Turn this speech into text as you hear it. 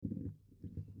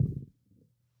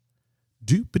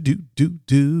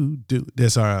do.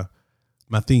 That's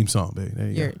my theme song, baby. There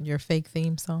you go. Your fake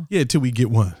theme song? Yeah, till we get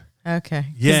one. Okay.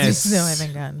 Yes. We still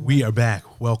haven't gotten one. We are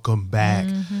back. Welcome back.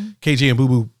 KJ and Boo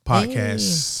Boo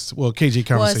podcast. Hey. Well, KJ Conversations.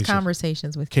 Well, it's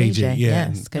Conversations with KJ. Yeah.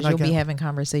 Yes, because you'll be having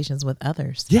conversations with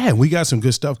others. Yeah, we got some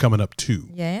good stuff coming up too.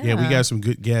 Yeah. Yeah, we got some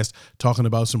good guests talking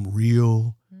about some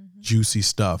real juicy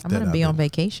stuff. I'm going to be on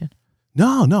vacation.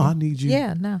 No, I need you.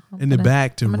 Yeah, no. In the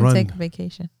back to run. I'm going to take a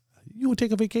vacation. You want to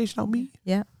take a vacation on me?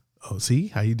 Yeah. Oh, see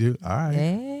how you do? All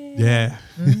right. Yeah.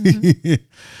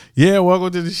 Yeah,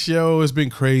 welcome to the show. It's been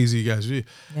crazy, guys. Yes.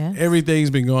 Everything's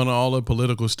been going on, all the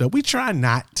political stuff. We try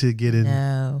not to get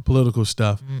in political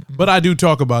stuff, but I do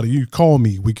talk about it. You call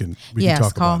me, we can talk about it.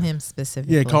 Yes, call him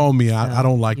specifically. Yeah, call me. I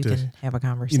don't like to have a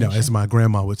conversation. As my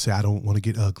grandma would say, I don't want to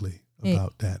get ugly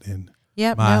about that. And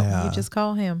you just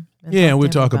call him. Yeah, we'll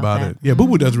talk about it. Yeah, Boo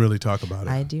Boo doesn't really talk about it.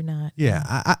 I do not.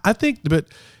 Yeah, I think, but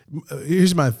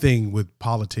here's my thing with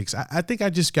politics. I think I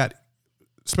just got,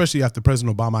 especially after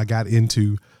President Obama, I got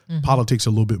into politics a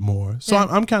little bit more. So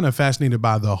I'm kind of fascinated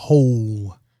by the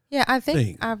whole I think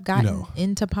thing, I've gotten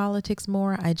into politics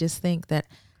more. I just think that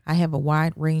I have a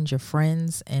wide range of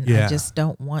friends, and I just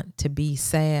don't want to be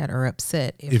sad or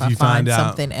upset if I find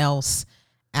something else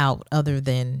out other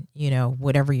than,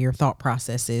 whatever your thought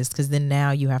process is. Because then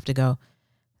now you have to go,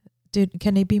 dude,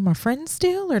 can they be my friend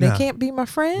still, or they can't be my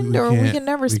friend, or we can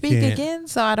never speak again?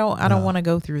 So I don't want to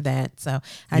go through that. So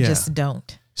I just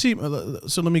don't. See,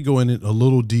 so let me go in it a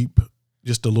little deep,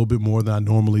 just a little bit more than I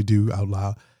normally do out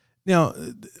loud. Now,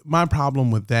 my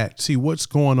problem with that, see what's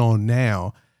going on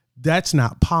now, that's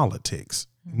not politics.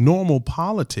 Normal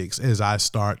politics, as I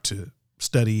start to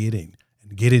study it and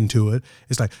get into it,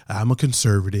 it's like, I'm a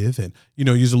conservative, and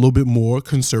you're a little bit more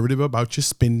conservative about your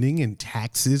spending and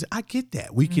taxes. I get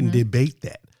that. We can debate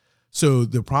that. So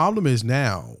the problem is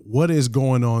now, what is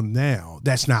going on now?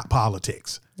 That's not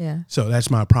politics. Yeah. So that's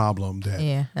my problem.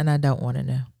 And I don't want to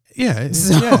know. Yeah.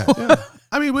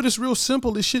 I mean, but it's real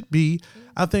simple. It should be,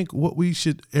 I think what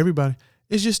everybody,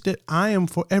 it's just that I am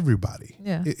for everybody.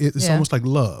 Yeah. It's almost like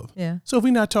love. Yeah. So if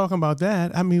we're not talking about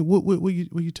that, I mean, what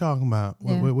you talking about?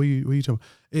 What you talking about?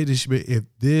 It should be,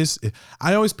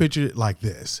 I always picture it like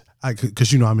this.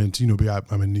 Because I'm in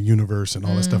the universe and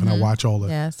all that stuff, and I watch all the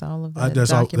all of that. That's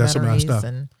some of that stuff.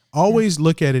 Always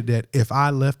look at it that if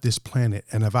I left this planet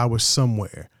and if I was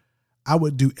somewhere, I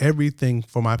would do everything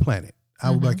for my planet. I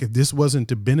would like, if this wasn't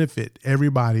to benefit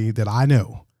everybody that I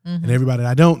know and everybody that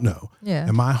I don't know,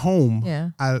 and my home,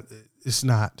 it's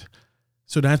not.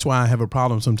 So that's why I have a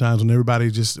problem sometimes when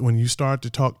when you start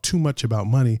to talk too much about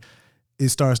money, it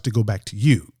starts to go back to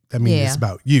you. I mean, it's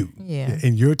about you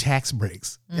and your tax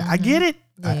breaks. Yeah, I get it.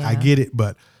 I get it,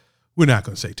 but we're not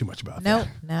going to say too much about that.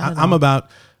 I'm about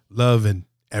love and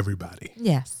everybody.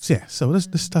 Yes. Yeah. So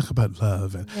let's talk about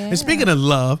love. And speaking of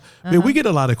love, man, we get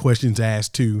a lot of questions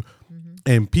asked too,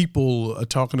 and people are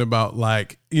talking about I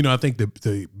think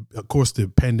of course the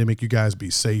pandemic. You guys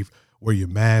be safe. Wear your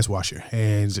mask. Wash your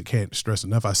hands. I can't stress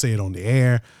enough. I say it on the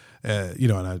air. And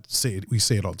we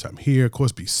say it all the time here. Of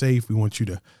course, be safe. We want you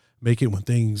to make it when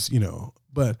things,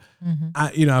 but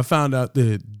I found out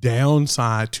the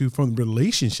downside too from the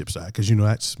relationship side, because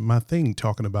that's my thing,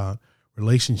 talking about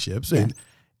relationships, and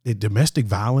the domestic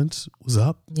violence was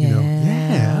up.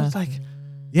 I was like,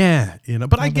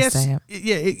 but I guess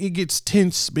it gets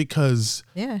tense because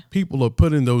people are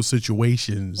put in those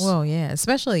situations. Well,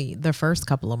 especially the first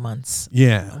couple of months.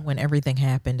 Yeah, when everything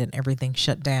happened and everything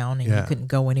shut down and you couldn't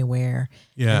go anywhere.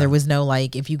 Yeah, and there was no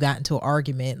if you got into an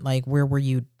argument, where were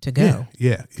you to go?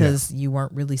 Yeah, because you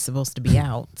weren't really supposed to be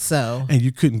out. So and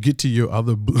you couldn't get to your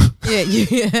other. Because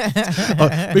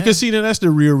that's the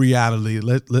real reality.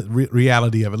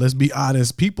 Reality of it. Let's be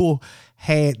honest. People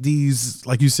had these,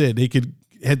 like you said,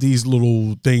 had these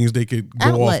little things they could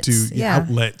go off to,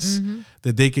 outlets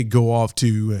that they could go off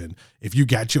to, and if you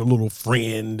got your little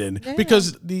friend, and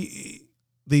because the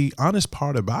honest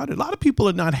part about it, a lot of people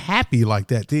are not happy like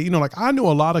that. I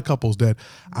know a lot of couples that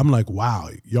I'm like, wow,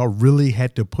 y'all really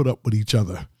had to put up with each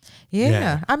other.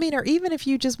 Yeah. I mean, or even if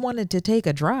you just wanted to take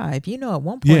a drive, at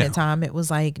one point in time, it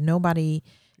was like nobody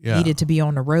needed to be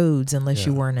on the roads unless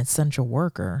you were an essential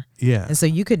worker. Yeah. And so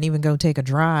you couldn't even go take a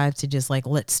drive to just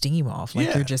let steam off.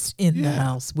 You're just in the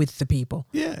house with the people.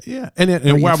 Yeah. Yeah. And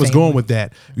where I was going with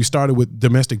that, we started with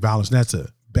domestic violence. And that's a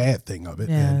bad thing of it.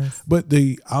 Yes. But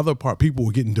the other part, people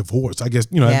were getting divorced. I guess,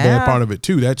 that's a bad part of it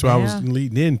too. That's what I was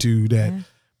leading into, that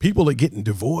people are getting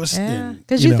divorced.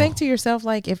 Because you think to yourself,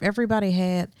 if everybody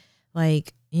had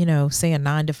like, you know, say a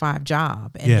 9-to-5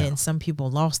 job, and then some people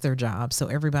lost their jobs. So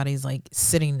everybody's like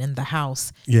sitting in the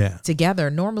house together.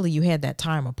 Normally you had that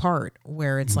time apart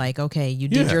where it's like, okay, you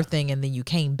did your thing and then you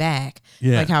came back.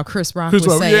 Like how Chris Rock was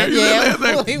saying.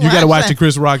 You got to watch the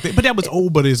Chris Rock thing. But that was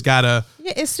old, but it's got a...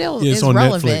 Yeah, it's still it's on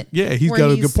relevant. Netflix. Yeah, he's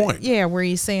got a good point. Yeah, where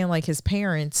he's saying like his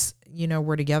parents, you know,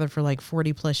 were together for like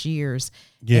 40 plus years.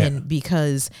 Yeah. And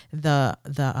because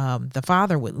the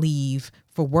father would leave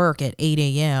for work at 8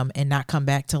 a.m. and not come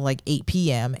back till like 8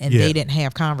 p.m. and they didn't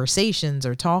have conversations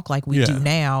or talk like we do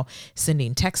now,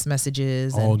 sending text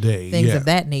messages all day, things of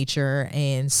that nature.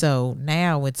 And so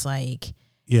now it's like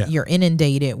you're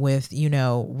inundated with, you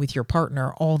know, with your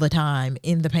partner all the time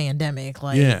in the pandemic.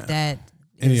 Like that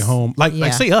in your home.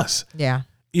 Like say us. Yeah.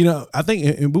 You know, I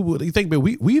think, and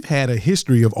we've had a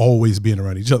history of always being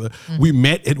around each other. Mm-hmm. We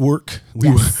met at work.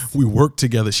 We worked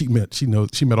together. She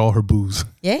met all her booze.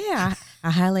 Yeah, I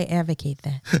highly advocate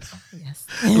that. Yes.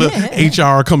 Look,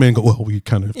 HR come in and go, well, we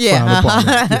kind of frown upon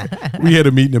that. We had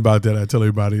a meeting about that. I tell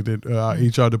everybody that our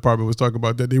HR department was talking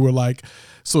about that. They were like,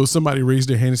 so somebody raised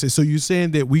their hand and said, so you're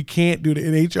saying that we can't do it?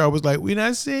 And HR was like, we're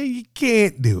not saying you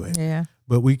can't do it. Yeah.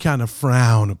 But we kind of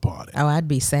frown upon it. Oh, I'd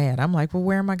be sad. I'm like, well,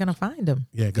 where am I going to find them?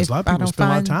 Yeah, because a lot of people spend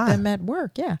a lot of time. Them at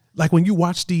work. Yeah, like when you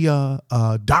watch the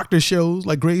doctor shows,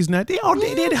 like Grey's Anatomy,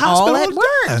 they at the hospital all at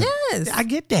work. Yes, I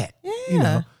get that. Yeah, you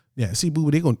know. Yeah, see,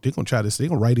 boo, they're gonna try this. They're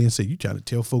gonna write in and say you trying to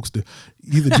tell folks to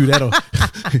either do that or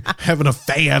have an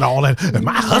affair and all that. And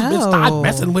my husband started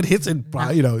messing with his, and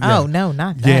you know. Oh no,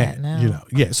 not that. Yeah, no.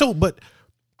 You know. So, but.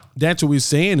 That's what we're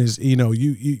saying is, you know,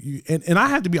 you and I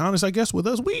have to be honest, I guess with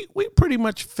us, we pretty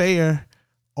much fare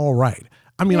all right.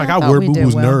 I mean, like I wear Boo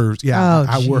Boo's nerves. Yeah,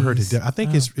 I wear her to death. I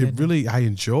think it really, I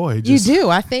enjoy. You do.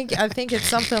 I think it's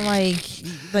something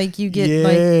like you get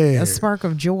like a spark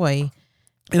of joy.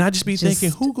 And I just be thinking,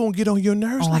 who gonna get on your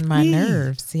nerves like my me?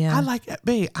 nerves, yeah. I like,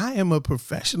 babe, I am a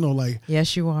professional. Like,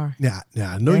 yes, you are. Now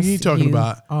I know you ain't talking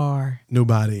about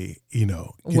nobody, you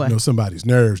know, getting on somebody's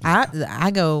nerves.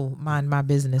 I go mind my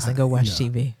business and go watch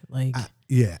TV, like,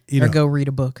 or go read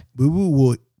a book. Boo Boo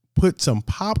will put some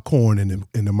popcorn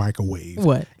in the microwave.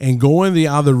 What? And go in the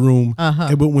other room.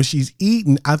 But when she's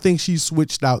eating, I think she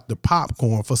switched out the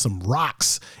popcorn for some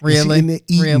rocks. Really? And she's in there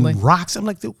eating rocks. I'm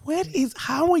like,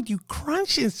 how are you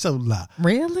crunching so loud?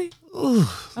 Really? Ooh,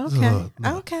 okay.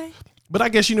 Okay. But I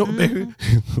guess, you know, baby,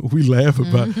 we laugh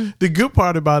about the good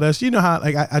part about us. You know how,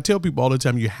 like, I tell people all the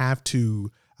time, you have to,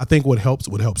 I think what helps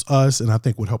us, and I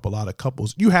think would help a lot of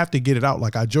couples, you have to get it out.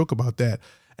 Like, I joke about that.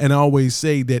 And I always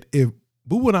say that if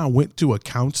Boo and I went to a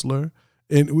counselor,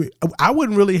 and I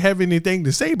wouldn't really have anything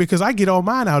to say because I get all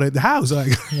mine out at the house.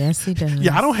 Like, yes, he does.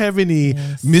 Yeah, I don't have any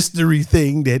mystery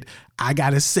thing that I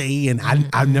gotta say, and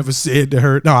I've never said to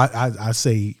her. No, I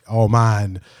say all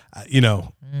mine. You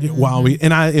know, while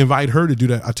and I invite her to do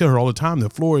that. I tell her all the time the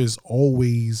floor is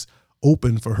always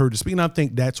open for her to speak, and I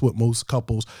think that's what most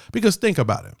couples. Because think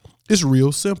about it, it's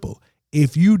real simple.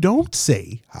 If you don't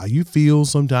say how you feel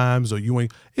sometimes, or you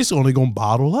ain't, it's only gonna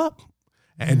bottle up.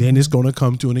 And then it's going to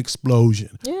come to an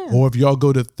explosion. Yeah. Or if y'all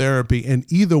go to therapy and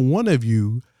either one of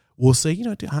you will say, you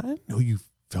know, I didn't know you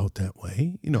felt that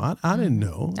way. You know, I didn't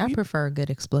know. I prefer a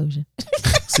good explosion.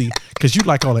 See, because you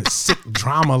like all that sick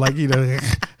drama. Like, you know,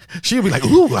 she'll be like,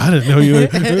 ooh, I didn't know you.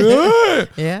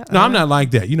 Yeah. No, I'm not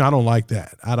like that. You know, I don't like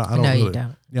that. I don't. No, really, you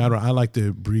don't. Yeah, I don't.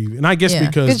 To breathe. And I guess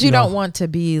because you don't want to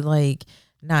be like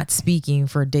not speaking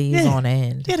for days on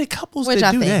end. Yeah, the couples which that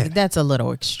I do think that. That's a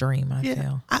little extreme, I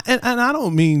feel. And I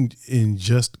don't mean in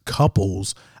just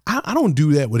couples. I don't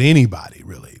do that with anybody,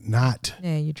 really. Not.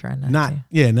 Yeah, you try not to.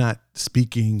 Yeah, not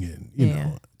speaking and, you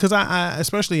know. Because I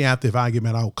especially after if I get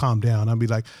mad, I'll calm down. I'll be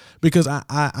like, because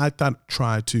I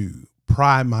try to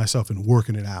pride myself in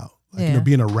working it out. Like, you know,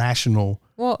 being a rational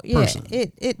person.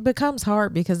 It becomes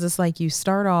hard because it's like you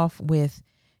start off with,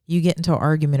 you get into an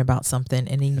argument about something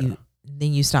and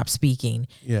then you stop speaking,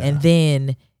 and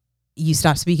then you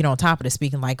stop speaking on top of the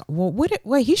speaking. Like,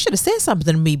 well, he should have said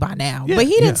something to me by now, but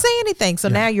he didn't say anything. So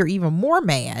now you're even more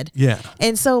mad. Yeah.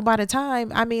 And so by the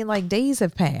time, I mean, like days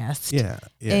have passed. Yeah.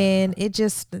 And it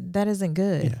just, that isn't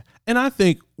good. Yeah. And I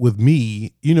think with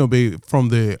me, you know, babe, from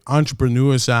the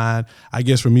entrepreneur side, I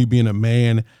guess for me being a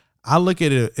man, I look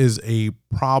at it as a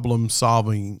problem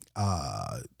solving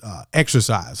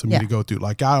exercise for me to go through.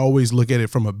 Like, I always look at it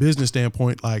from a business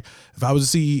standpoint. Like, if I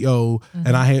was a CEO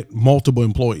and I had multiple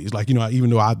employees, like, you know,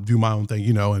 even though I do my own thing,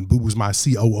 you know, and Boo was my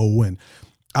COO, and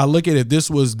I look at it,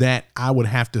 this was that I would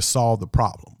have to solve the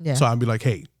problem. Yeah. So I'd be like,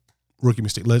 hey, rookie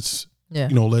mistake. Let's, you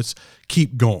know, let's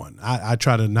keep going. I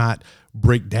try to not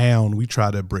break down, we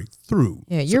try to break through.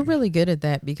 Yeah, you're really good at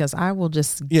that because I will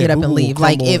just get up and leave.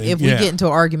 Like if we get into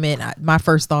an argument, my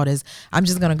first thought is I'm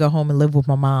just gonna go home and live with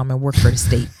my mom and work for the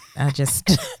state. I'm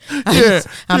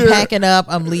packing up.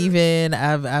 I'm leaving.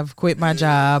 I've quit my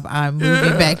job. I'm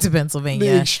moving back to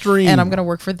Pennsylvania. The extreme. And I'm gonna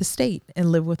work for the state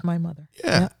and live with my mother.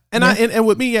 Yeah, and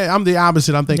with me, I'm the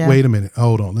opposite. I'm thinking, wait a minute,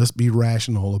 hold on, let's be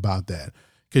rational about that,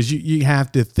 because you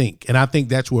have to think, and I think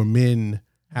that's where men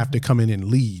have to come in and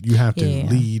lead. You have to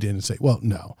lead and say, well,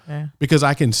 no, because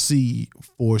I can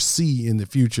foresee in the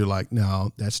future, like,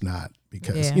 no, that's not,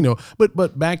 because,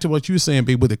 but back to what you were saying,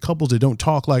 babe, with the couples that don't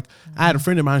talk, like I had a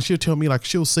friend of mine, she'll tell me, like,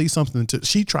 she'll say something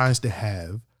she tries to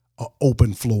have an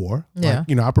open floor. Like,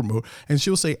 I promote, and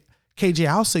she'll say, KJ,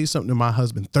 I'll say something to my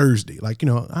husband Thursday. Like, I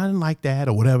didn't like that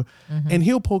or whatever. And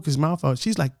he'll poke his mouth out.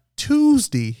 She's like,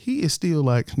 Tuesday, he is still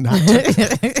like, not.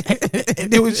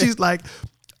 And then when she's like,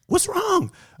 what's wrong?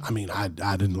 I mean, I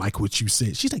didn't like what you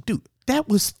said. She's like, dude, that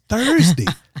was Thursday.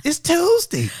 It's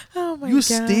Tuesday. Oh my God. You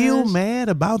still mad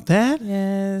about that?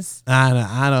 Yes.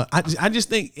 I just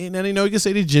think, and then, you can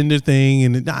say the gender thing,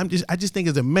 and I just think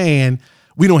as a man,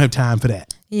 we don't have time for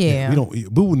that. Yeah. We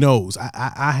don't. Boo knows.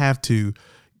 I have to.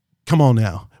 Come on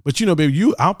now. But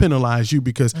baby, I'll penalize you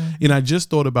because, and I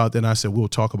just thought about that, and I said we'll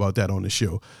talk about that on the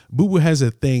show. Boo has a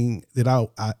thing that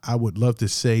I would love to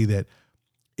say that.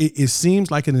 It seems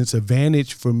like it's an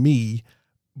advantage for me,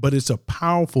 but it's a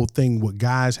powerful thing what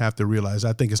guys have to realize.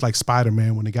 I think it's like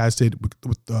Spider-Man when the guy said,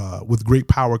 with great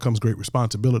power comes great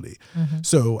responsibility.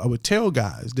 So I would tell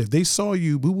guys that if they saw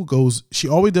you, Boo goes, she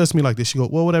always does me like this. She goes,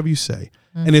 well, whatever you say.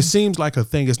 And it seems like a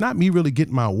thing. It's not me really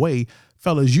getting my way.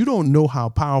 Fellas, you don't know how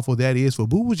powerful that is. For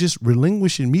Boo was just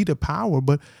relinquishing me the power,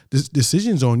 but this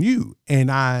decision's on you. And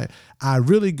I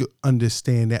really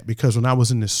understand that because when I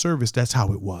was in the service, that's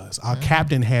how it was. Our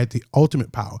captain had the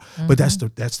ultimate power, but that's the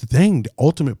thing. The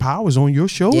ultimate power is on your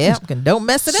shoulders. Yeah, don't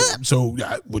mess it up. So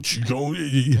what you know?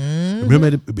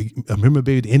 Remember,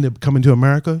 baby, at the end of Coming to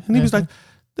America, and he was like,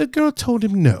 the girl told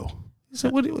him no. He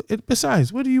said,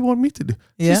 besides, what do you want me to do?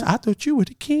 She said, I thought you were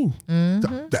the king.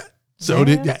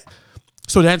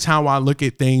 So that's how I look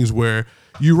at things, where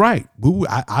you're right. Boo,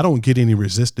 I don't get any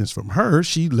resistance from her.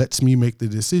 She lets me make the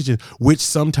decision, which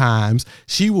sometimes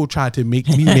she will try to make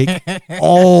me make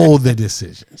all the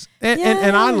decisions.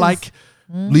 And I like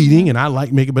leading, and I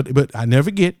like making, but I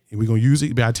never get, and we're going to use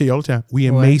it, but I tell you all the time, we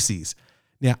in Macy's.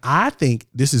 Now, I think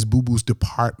this is Boo Boo's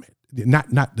department.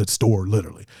 Not the store,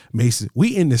 literally. Macy's.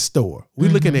 We in the store. We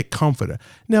looking at comforter.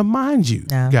 Now, mind you,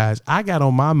 guys, I got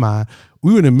on my mind,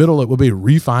 we were in the middle of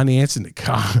refinancing the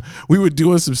car. We were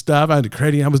doing some stuff. I had the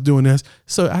credit. I was doing this.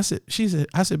 So I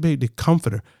said, babe, the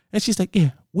comforter. And she's like,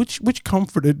 yeah, which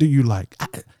comforter do you like?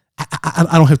 I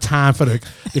don't have time for the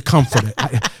comforter.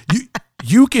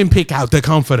 You can pick out the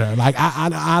comforter. Like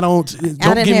I don't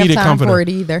give me the comforter. For it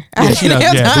either. Yeah, she does.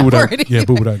 Yeah,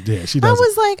 Boo does. Yeah, she does. I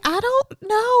was like, I don't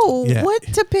know what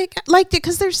to pick. Like,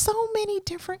 because there's so many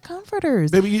different comforters,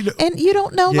 baby, and you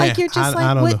don't know. Like, you're just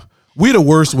I don't know. We're the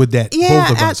worst with that.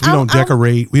 Both of us. We don't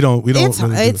decorate. We don't.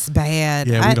 It's bad.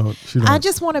 Yeah, we don't. I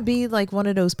just want to be like one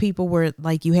of those people where,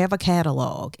 like, you have a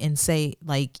catalog and say,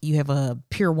 like, you have a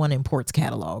Pier 1 Imports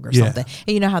catalog or something,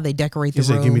 and you know how they decorate the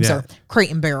rooms, or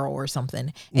Crate and Barrel or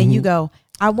something, and you go,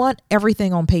 I want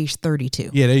everything on page 32.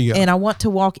 Yeah, there you go. And I want to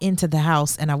walk into the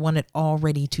house and I want it all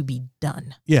ready to be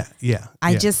done. Yeah.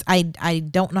 I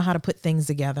don't know how to put things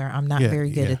together. I'm not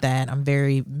very good at that. I'm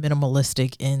very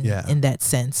minimalistic in that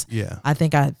sense. Yeah. I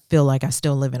think I feel like I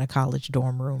still live in a college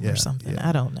dorm room or something.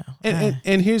 I don't know.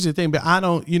 And here's the thing, but I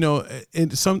don't,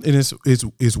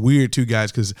 it's weird too,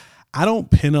 guys, because I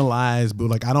don't penalize, but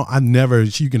like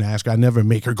you can ask her, I never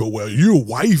make her go, well, you're a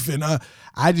wife, and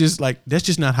I just, like, that's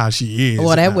just not how she is.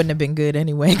 Well, that wouldn't have been good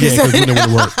anyway. Yeah, because it wouldn't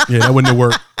have worked. Yeah, that wouldn't have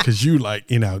worked because you, like,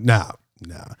 nah.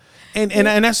 And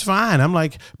that's fine. I'm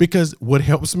like, because what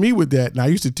helps me with that, and I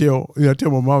used to tell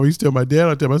my mom, I used to tell my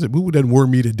dad, I said, Boo doesn't worry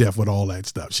me to death with all that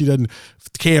stuff. She doesn't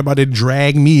care about it,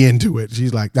 drag me into it.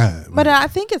 She's like, nah. But I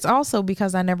think it's also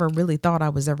because I never really thought I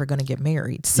was ever going to get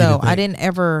married. So I didn't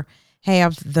ever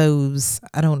have those,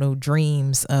 I don't know,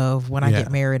 dreams of when I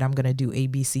get married, I'm going to do A,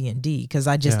 B, C, and D, because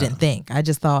I just didn't think. I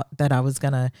just thought that I was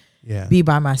going to be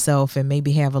by myself and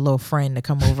maybe have a little friend to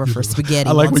come over for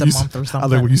spaghetti once a month or something. I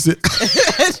like when you said,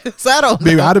 so I don't know.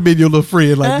 Baby, I'd have been your little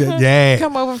friend like that. Yeah.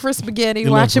 Come over for spaghetti,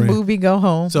 watch a movie, go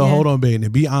home. So hold on, baby. To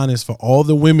be honest, for all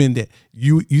the women that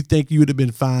you think you would have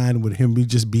been fine with him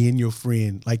just being your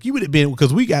friend, like you would have been,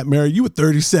 because we got married, you were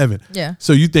 37. Yeah.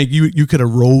 So you think you could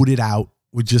have rolled it out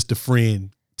with just a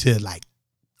friend to like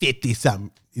 50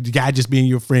 something. The guy just being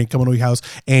your friend, coming to your house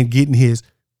and getting his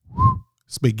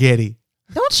spaghetti.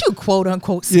 Don't you quote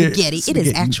unquote spaghetti. It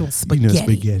is actual spaghetti. You know,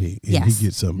 spaghetti. And yes. he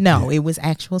gets some. No, it was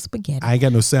actual spaghetti. I ain't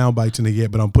got no sound bites in it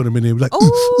yet, but I'm putting them in there like,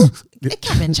 oh,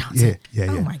 Kevin Johnson. Yeah.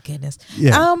 Oh my goodness.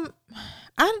 Yeah.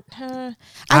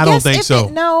 I don't think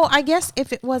so. I guess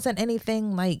if it wasn't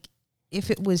anything like, if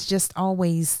it was just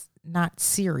always not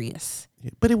serious.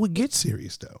 But it would get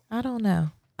serious though. I don't know.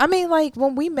 I mean, like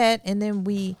when we met and then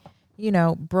we,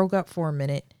 broke up for a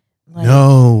minute. Like,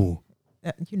 no.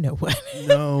 You know what?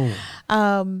 No.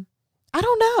 I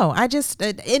don't know. I just,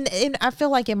 I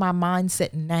feel like in my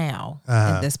mindset now,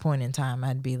 at this point in time,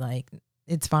 I'd be like,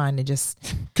 it's fine to just.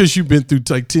 Because you've been through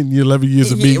like 10, 11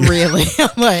 years of me. Really? I'm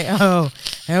like, oh,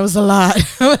 that was a lot.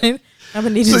 I'm gonna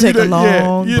need to take a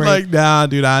long break. You're like, nah,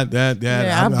 dude, I'm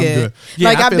good. Yeah,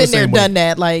 like I've been there, done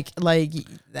that. Like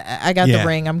I got the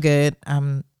ring. I'm good.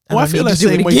 I feel the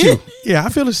same way too. Yeah, I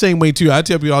feel the same way too. I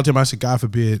tell people all the time, I said, God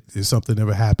forbid if something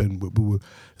ever happened with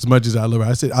as much as I love her.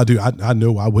 I said, I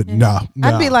know I wouldn't. Nah,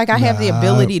 I'd be like, I have the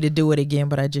ability to do it again,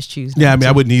 but I just choose not I mean, to.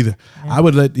 I wouldn't either. Yeah. I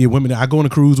would let the women, I go on a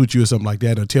cruise with you or something like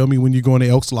that, or tell me when you're going to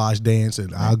Elks Lodge dance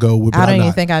and I'll go with I don't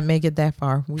even think I'd make it that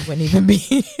far. We wouldn't even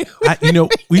be.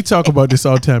 We talk about this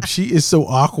all the time. She is so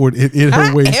awkward in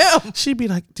her way. She'd be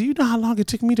like, do you know how long it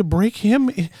took me to break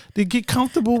him to get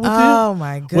comfortable with him? Oh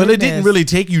my goodness. Well, it didn't really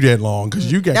take you that long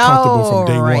because you got comfortable from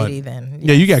day one. Then. Yes.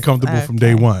 Yeah, you got comfortable from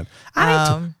day one.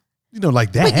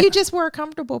 Like that. But you just were a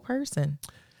comfortable person.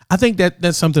 I think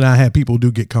that's something I had people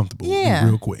do get comfortable with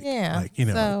real quick. Yeah. Like,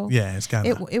 so it's kind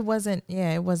of. It wasn't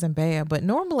bad. But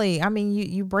normally, I mean,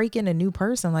 you break in a new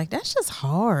person, like that's just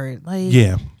hard. Like,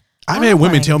 yeah. I've had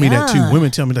women tell me that too.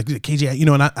 Women tell me like, KJ,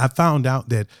 and I found out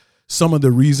that some of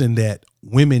the reason that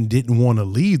women didn't want to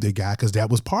leave the guy, because that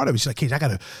was part of it. She's like, KJ, I got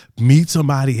to meet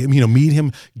somebody, meet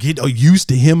him, get used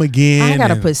to him again. I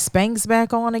got to put Spanx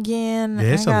back on again.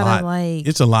 Yeah, it's a lot.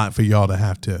 It's a lot for y'all to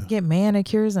have to get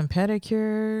manicures and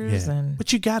pedicures. Yeah.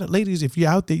 But you got it, ladies, if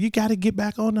you're out there, you got to get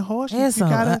back on the horse. It's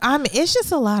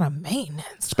just a lot of maintenance.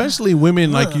 Especially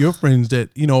women like your friends that,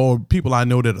 or people I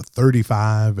know that are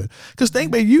 35. Because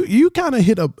think, babe, you kind of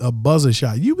hit a buzzer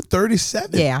shot. You were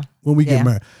 37. Yeah. When we get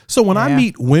married. So when I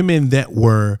meet women that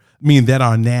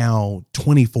are now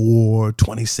 24,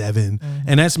 27,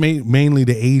 and that's mainly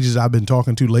the ages I've been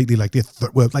talking to lately, like they're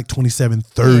like 27,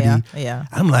 30. Yeah.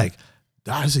 I'm like,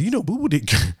 I said, she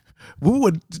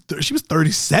was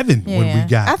 37 when we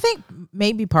got. I think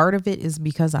maybe part of it is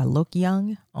because I look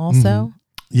young also. Mm-hmm.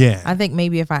 Yeah. I think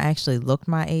maybe if I actually looked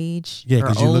my age or you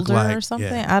older look like, or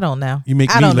something, I don't know. You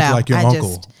make me look like your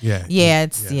uncle. And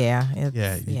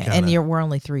we're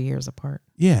only 3 years apart.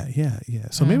 Yeah.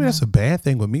 So maybe that's a bad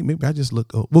thing with me. Maybe I just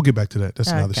look. We'll get back to that. That's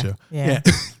another show. Yeah.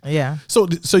 Yeah. So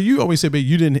you always say, babe,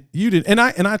 you didn't, and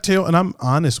I'm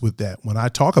honest with that when I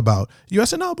talk about you. I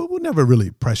said no, but we never really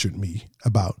pressured me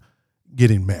about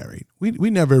getting married. We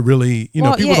never really,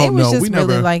 people don't know. It was just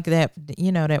really like that,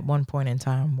 that one point in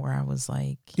time where I was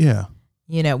like,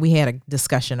 we had a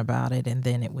discussion about it, and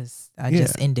then I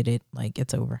just ended it like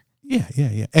it's over.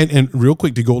 Yeah. And real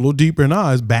quick to go a little deeper in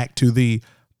ours, back to the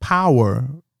power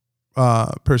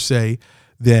per se,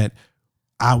 that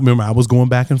I remember I was going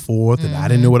back and forth and I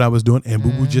didn't know what I was doing, and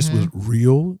Boo Boo just was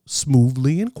real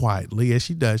smoothly and quietly, as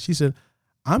she does. She said,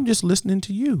 I'm just listening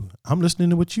to you. I'm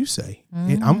listening to what you say.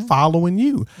 And I'm following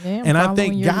you. Yeah, and I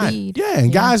think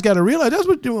guys got to realize that's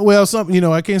what,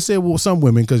 I can't say some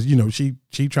women, because,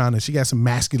 she got some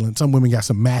masculine, some women got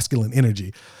some masculine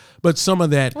energy. But some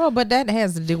of that. Well, but that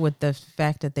has to do with the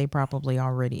fact that they probably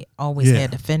always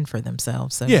had to fend for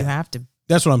themselves. So you have to.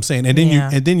 That's what I'm saying. And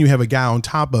then you have a guy on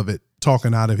top of it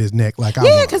talking out of his neck like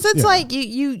because it's like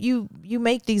you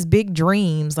make these big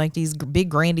dreams, like these big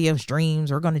grandiose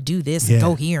dreams. We're going to do this and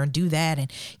go here and do that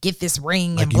and get this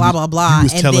ring and blah blah blah, and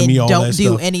then don't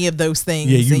do any of those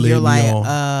things. Yeah, and you're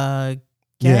like,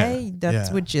 okay, that's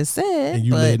what you said. And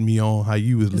you led me on how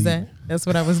you was leading. That's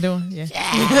what I was doing.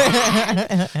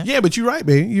 Yeah. Yeah, but you're right,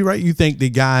 baby. You're right. You think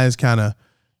the guys kind of,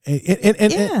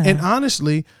 and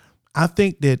honestly, I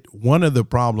think that one of the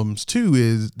problems too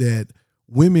is that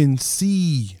women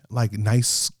see like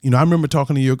nice, I remember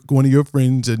talking to one of your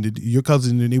friends and your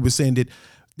cousin, and they were saying that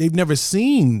they've never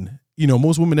seen,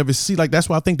 most women never see, like, that's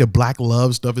why I think the black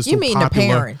love stuff is so popular. You mean the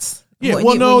parents? Yeah,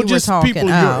 just people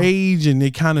your age, and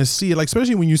they kind of see it, like,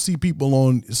 especially when you see people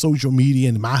on social media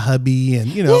and my hubby,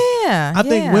 and I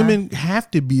think women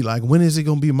have to be like, when is it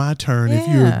gonna be my turn if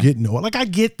you're getting old? Like, I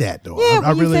get that though.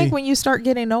 Yeah, you think when you start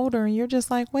getting older and you're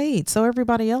just like, wait, so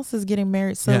everybody else is getting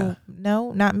married, so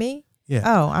no, not me.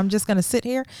 Oh, I'm just going to sit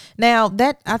here. Now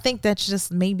I think that's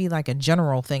just maybe like a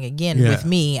general thing. Again, with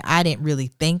me, I didn't really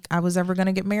think I was ever going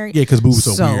to get married. Yeah, because Boo was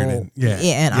so weird.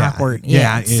 And awkward.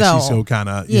 Yeah. And so, she's so kind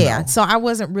of, So I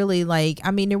wasn't really like,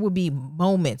 I mean, there would be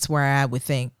moments where I would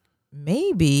think,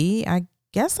 maybe I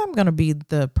guess I'm going to be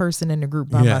the person in the group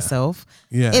by myself.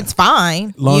 Yeah. It's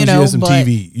fine. Long as you had some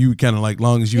TV. You kind of like,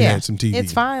 long as you had some TV.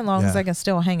 It's fine long as I can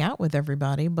still hang out with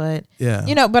everybody. But,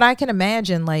 but I can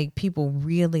imagine like people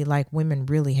really like women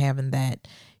really having that,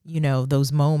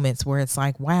 those moments where it's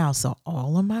like, wow, so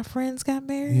all of my friends got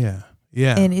married? Yeah.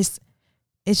 Yeah. And it's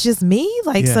just me?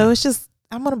 Like, so it's just,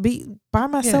 I'm going to be by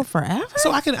myself forever?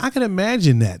 So I can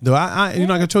imagine that though. I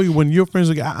can tell you when your friends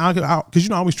are, because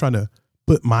I always try to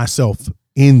put myself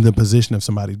in the position of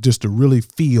somebody just to really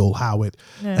feel how it,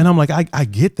 and I'm like, I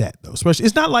get that though. Especially,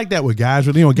 it's not like that with guys,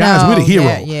 but guys, we're the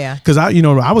hero. Yeah. Because I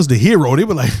was the hero. They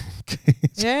were like,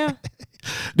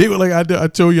 they were like, I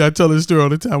tell this story all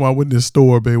the time. I went to the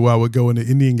store, baby, where I would go in the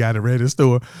Indian guy that ran the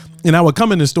store, and I would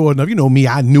come in the store enough. Me,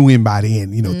 I knew him by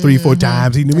then. 3-4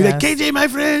 times. He knew me like, KJ, my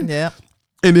friend. Yeah.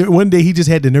 And then one day he just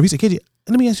had the nerve. He said, KJ,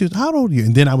 let me ask you, how old are you?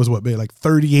 And then I was babe, like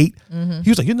 38. He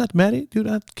was like, you're not married? You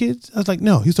not kids? I was like,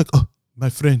 no. He was like, oh, my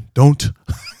friend, don't.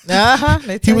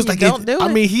 He was like, don't do it.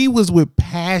 I mean, he was with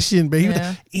passion, but he was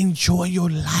like, enjoy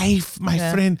your life, my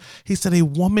friend. He said, a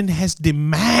woman has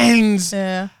demands.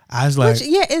 Yeah. I was like,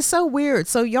 it's so weird.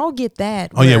 So y'all get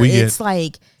that. Oh yeah, we get. It's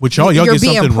like, which y'all you're get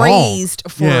being something praised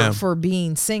wrong. for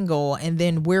being single, and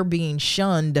then we're being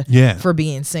shunned for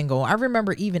being single. I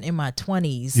remember even in my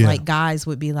 20s, like guys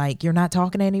would be like, "You're not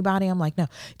talking to anybody." I'm like, "No."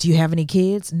 Do you have any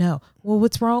kids? No. Well,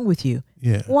 what's wrong with you?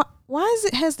 Yeah. Why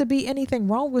has to be anything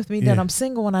wrong with me that I'm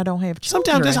single and I don't have children?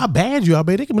 Sometimes that's how bad you are,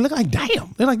 baby. They can look like,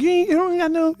 damn. They're like, you don't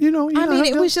got no, I mean,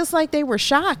 it was just like they were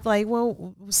shocked. Like,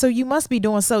 well, so you must be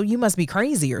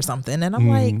crazy or something. And I'm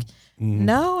like,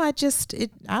 no, I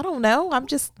don't know. I'm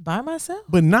just by myself.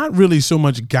 But not really so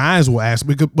much guys will ask,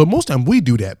 but most of the time we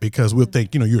do that because we'll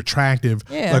think, you're attractive.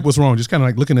 Yeah. Like, what's wrong? Just kind of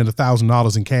like looking at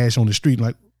 $1,000 in cash on the street,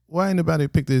 like, why ain't nobody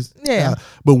pick this? Yeah.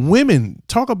 But women,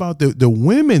 talk about the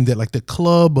women that like the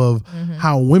club of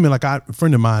how women, like a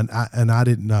friend of mine,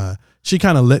 she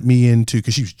kind of let me into,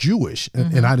 because she was Jewish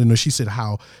and I didn't know. She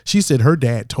said her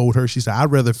dad told her, she said,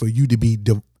 I'd rather for you to be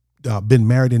been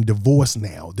married and divorced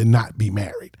now than not be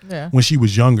married. When she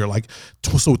was younger, like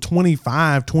so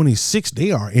 25, 26,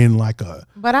 they are in like a.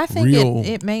 But I think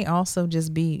it may also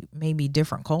just be maybe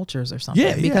different cultures or something.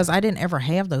 Yeah, because I didn't ever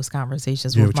have those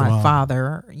conversations with my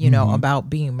father, about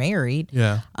being married.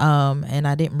 Yeah. And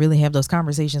I didn't really have those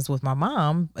conversations with my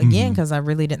mom again because I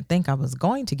really didn't think I was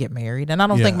going to get married, and I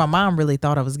don't think my mom really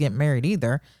thought I was getting married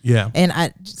either. Yeah. And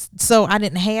I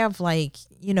didn't have like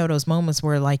those moments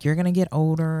where like you're gonna get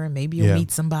older and maybe you'll meet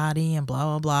somebody and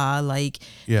blah blah blah. Like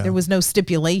there was no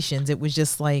stipulations. It was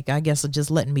just like, I guess,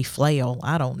 just letting me flail.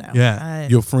 I don't know. Yeah.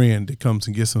 Your friend that comes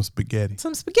and gets some spaghetti.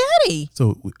 Some spaghetti.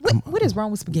 So what is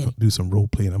wrong with spaghetti? Do some role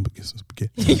play and I'm gonna get some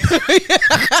spaghetti.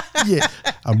 Yeah.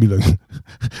 I'll be like,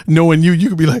 knowing you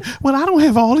could be like, well, I don't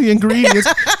have all the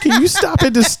ingredients. Can you stop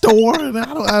at the store? And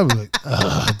I'm like,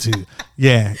 dude.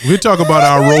 Yeah. We'll talk about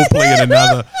our role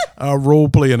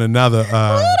play in another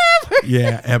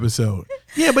episode.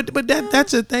 Yeah, but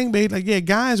that's the thing, babe. Like,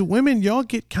 guys, women, y'all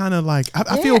get kind of like,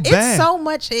 I feel bad. It's so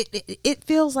much. It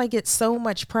feels like it's so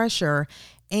much pressure.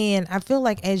 And I feel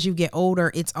like as you get older,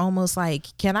 it's almost like,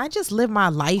 can I just live my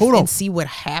life and see what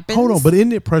happens? Hold on, but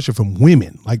isn't it pressure from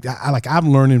women? Like,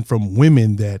 I'm learning from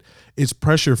women that it's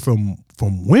pressure from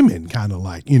women, kind of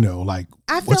like, like,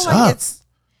 I feel what's like up? it's.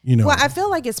 Well, I feel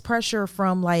like it's pressure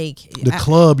from like the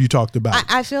club you talked about.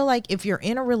 I feel like if you're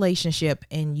in a relationship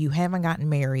and you haven't gotten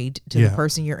married to the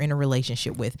person you're in a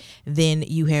relationship with, then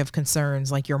you have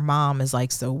concerns. Like your mom is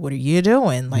like, so what are you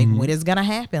doing? Like, what is going to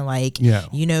happen? Like,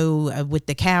 with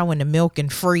the cow and the milk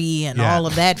and free and all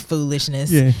of that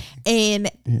foolishness. Yeah.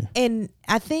 And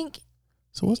I think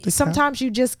sometimes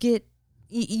you just get,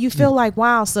 you feel like,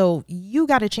 wow, so you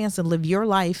got a chance to live your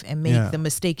life and make the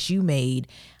mistakes you made.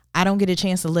 I don't get a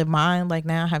chance to live mine. Like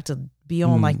now I have to be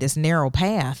on like this narrow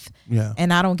path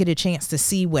and I don't get a chance to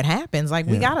see what happens. Like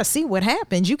we got to see what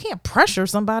happens. You can't pressure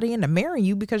somebody into marrying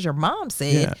you because your mom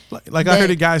said. Like I heard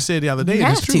a guy say the other day,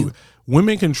 and it's true.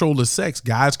 Women control the sex,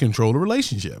 guys control the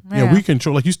relationship. Yeah, we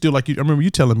control, like I remember you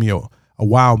telling me a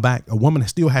while back, a woman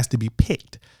still has to be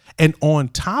picked. And on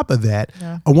top of that,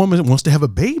 a woman wants to have a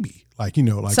baby. Like,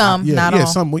 like some, not all.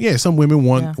 Some women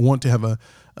want to have a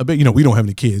baby. We don't have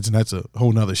any kids, and that's a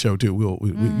whole nother show too.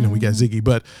 We got Ziggy,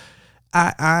 but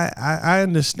I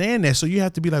understand that. So you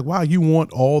have to be like, wow, you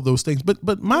want all those things.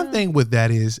 But my thing with that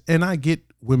is, and I get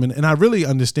women, and I really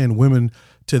understand women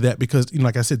to that because,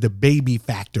 like I said, the baby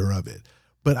factor of it.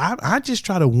 But I just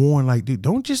try to warn, like, dude,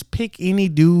 don't just pick any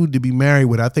dude to be married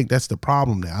with. I think that's the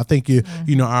problem now. I think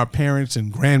our parents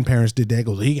and grandparents did that.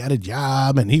 Goes, he got a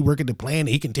job and he work at the plant.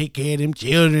 He can take care of them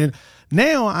children.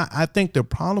 Now I think the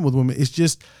problem with women is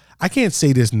just, I can't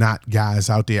say there's not guys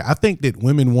out there. I think that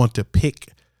women want to pick.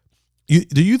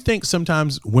 Do you think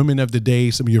sometimes women of the day,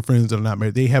 some of your friends that are not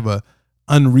married, they have a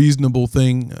unreasonable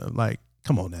thing? Like,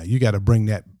 come on now, you got to bring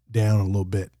that down a little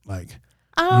bit. Like,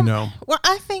 Well,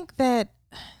 I think that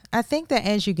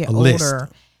as you get older,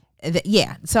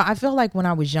 so I feel like when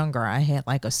I was younger, I had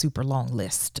like a super long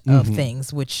list of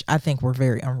things, which I think were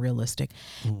very unrealistic.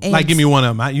 And like, give me one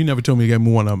of them. You never told me to give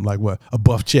me one of them. Like what? A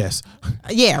buff chest.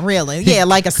 Yeah, really. Yeah,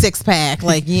 like a 6-pack.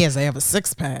 Like, yes, I have a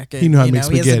 6-pack. And, you know how to make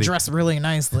spaghetti. He has to dress really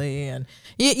nicely, and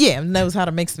knows how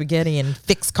to make spaghetti and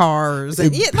fix cars,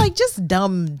 and like just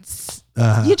dumb.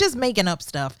 You're just making up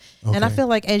stuff. Okay. And I feel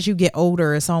like as you get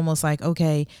older, it's almost like,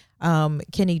 okay,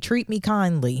 can he treat me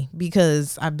kindly?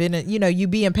 Because I've been, you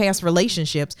be in past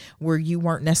relationships where you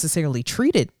weren't necessarily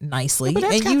treated nicely, but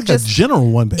that's and you just a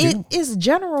general one, baby. It is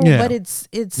general, but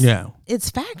it's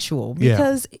factual.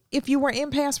 Because if you were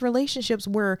in past relationships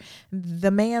where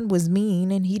the man was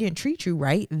mean and he didn't treat you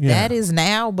right, that has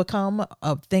now become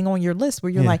a thing on your list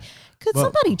where you're like, could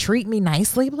somebody treat me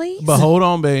nicely, please? But hold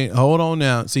on, babe. Hold on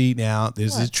now. See, now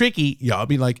this is tricky. Y'all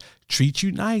be like, treat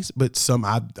you nice, but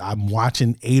I'm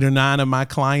watching 8 or 9 of my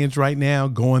clients right now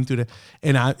going through that,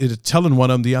 and I was telling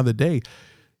one of them the other day,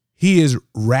 he is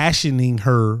rationing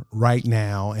her right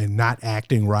now and not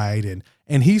acting right,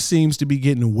 and he seems to be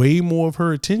getting way more of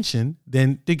her attention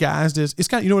than the guys. It's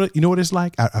kind of, you know what it's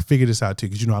like. I figured this out too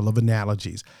because I love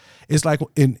analogies. It's like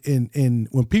in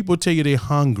when people tell you they're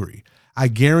hungry, I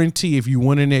guarantee if you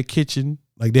went in their kitchen,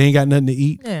 like they ain't got nothing to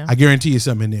eat, I guarantee you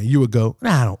something in there. You would go,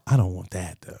 nah, I don't want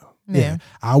that though. Yeah,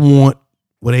 I want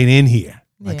what ain't in here.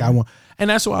 Like I want, and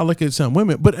that's why I look at some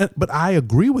women. But I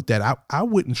agree with that. I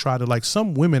wouldn't try to, like,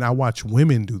 some women. I watch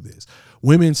women do this.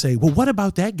 Women say, "Well, what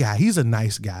about that guy? He's a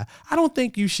nice guy." I don't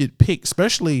think you should pick,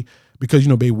 especially because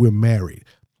babe, we're married,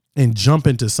 and jump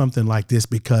into something like this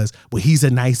because, well, he's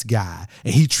a nice guy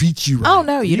and he treats you right. Oh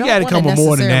no, you don't got to come with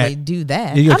more than that. Do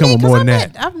that. You got to come with more than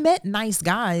that. I've met nice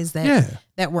guys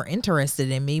that were interested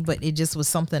in me, but it just was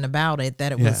something about it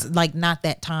that it was like not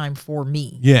that time for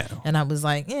me. Yeah, and I was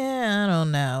like, I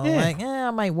don't know, like,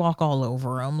 I might walk all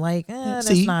over him. Like,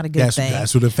 that's not a good thing.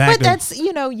 That's what the fact. But that's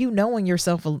knowing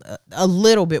yourself a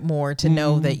little bit more to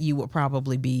know that you would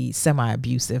probably be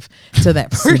semi-abusive to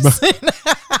that person.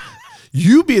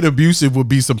 You being abusive would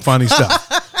be some funny stuff.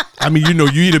 I mean,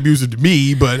 you ain't abusive to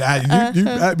me, but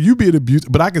you being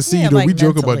abusive. But I can see, like, we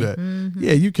joke about that. Mm-hmm.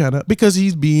 Yeah, you kind of, because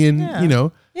he's being,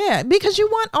 Yeah, because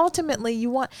ultimately,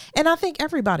 and I think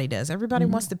everybody does. Everybody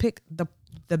wants to pick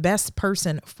the best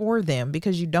person for them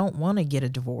because you don't want to get a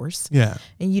divorce. Yeah.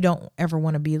 And you don't ever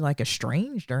want to be like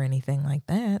estranged or anything like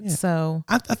that. Yeah. So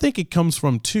I think it comes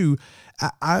from too,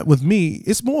 with me,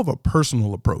 it's more of a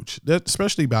personal approach, that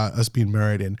especially about us being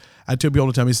married. And I tell people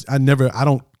all the time, I never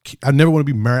want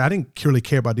to be married. I didn't really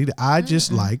care about it either. I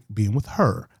just like being with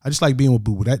her. I just like being with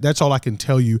Boo. That's all I can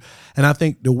tell you. And I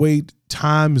think the way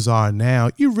times are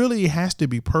now, it really has to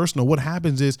be personal. What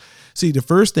happens is, see, the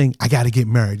first thing, I got to get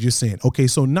married. You're saying, okay,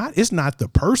 so it's not the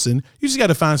person. You just got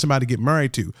to find somebody to get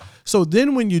married to. So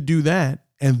then when you do that,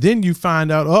 and then you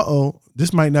find out,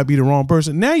 this might not be the wrong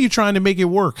person. Now you're trying to make it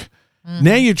work. Mm-hmm.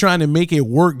 Now you're trying to make it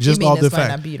work just off the fact. This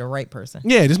might not be the right person.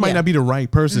 Yeah, this might not be the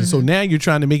right person. Mm-hmm. So now you're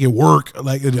trying to make it work.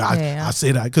 Like I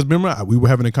say that because remember we were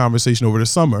having a conversation over the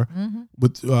summer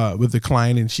with the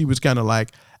client, and she was kind of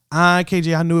like,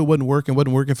 KJ, I knew it wasn't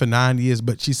working for 9 years,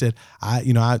 but she said, I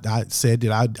said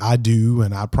that I do,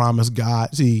 and I promise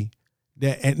God. See,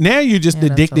 and now you're just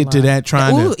addicted to that.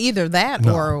 Either that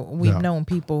or we've known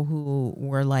people who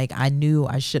were like, I knew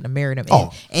I shouldn't have married him,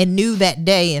 and knew that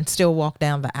day and still walked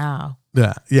down the aisle.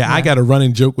 Yeah. I got a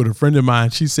running joke with a friend of mine.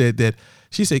 She said,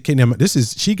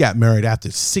 she got married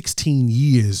after 16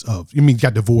 years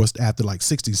got divorced after like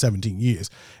 16, 17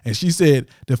 years. And she said,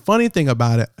 the funny thing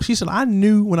about it, she said, I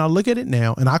knew when I look at it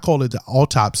now, and I call it the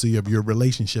autopsy of your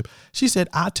relationship. She said,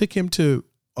 I took him to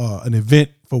an event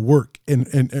for work,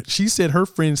 and she said her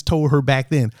friends told her back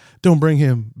then, don't bring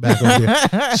him back over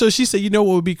there. So she said, you know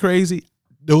what would be crazy?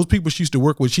 Those people she used to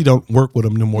work with, she don't work with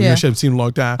them no more. Yeah. She hasn't seen them in a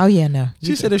long time. Oh yeah, no.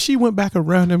 She said if she went back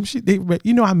around them,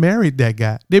 I married that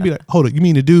guy. They'd be like, hold on, you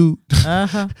mean the dude?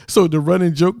 So the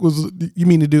running joke was, you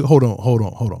mean the dude? Hold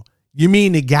on. You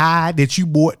mean the guy that you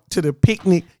brought to the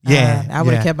picnic? Yeah. I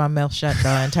would have kept my mouth shut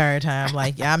the entire time.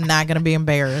 Like, I'm not going to be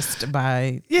embarrassed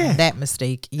by that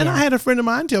mistake. Yeah. And I had a friend of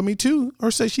mine tell me too,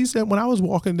 she said, when I was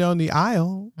walking down the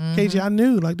aisle, KJ, I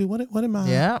knew, like, dude, what am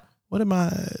I? What am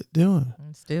I doing?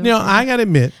 I got to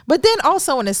admit. But then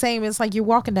also in the same, it's like you're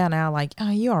walking down the aisle like, oh,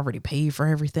 you already paid for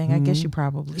everything. I guess you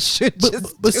probably should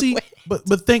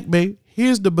But think, babe,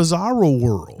 here's the bizarro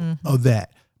world of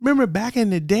that. Remember back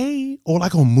in the day, or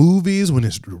like on movies when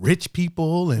it's rich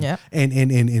people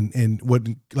and what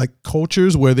like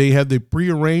cultures where they have the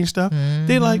prearranged stuff.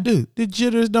 They like, dude, the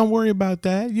jitters, don't worry about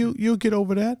that. You'll get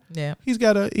over that. Yeah. He's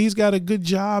got a good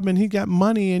job and he got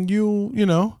money and you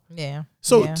know. Yeah.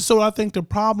 So I think the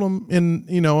problem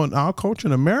in our culture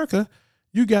in America,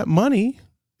 you got money.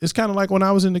 It's kind of like when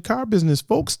I was in the car business,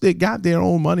 folks that got their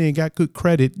own money and got good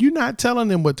credit, you're not telling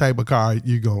them what type of car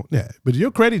you go. Yeah, but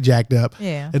your credit jacked up,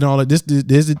 and all of this.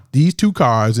 These two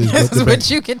cars is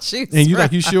what you can choose, and you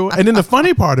like, you sure? And then the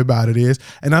funny part about it is,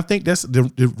 and I think that's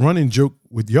the running joke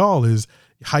with y'all is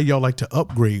how y'all like to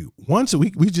upgrade. Once a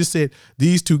week, we just said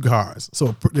these two cars.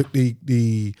 So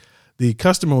the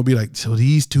customer will be like, so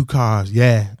these two cars,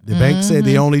 the bank said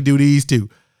they only do these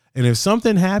two, and if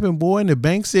something happened, boy, and the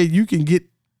bank said you can get.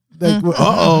 Like,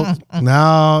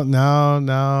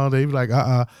 no. They be like,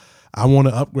 I want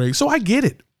to upgrade. So I get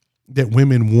it that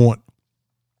women want,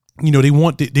 they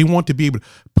want to be able to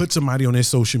put somebody on their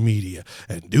social media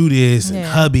and do this and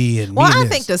hubby and. Well, I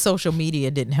think the social media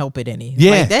didn't help it any.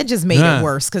 Yeah, like, that just made it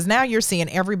worse because now you're seeing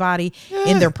everybody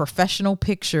in their professional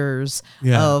pictures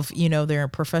of their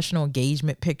professional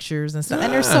engagement pictures and stuff,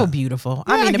 and they're so beautiful.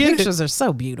 I mean, the pictures are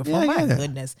so beautiful. My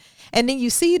goodness, and then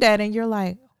you see that and you're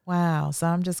like. Wow, so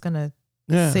I'm just gonna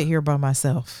sit here by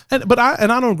myself. But I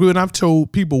don't agree. And I've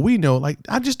told people we know, like,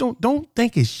 I just don't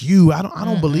think it's you. I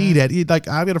don't believe that. Like,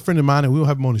 I've got a friend of mine, and we'll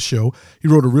have him on the show. He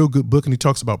wrote a real good book, and he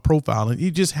talks about profiling.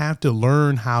 You just have to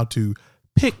learn how to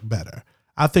pick better.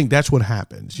 I think that's what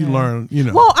happens. You learn,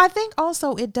 Well, I think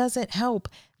also it doesn't help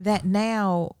that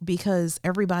now because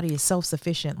everybody is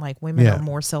self-sufficient, like women are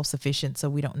more self-sufficient, so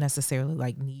we don't necessarily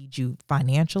like need you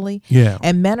financially. Yeah.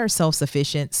 And men are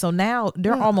self-sufficient. So now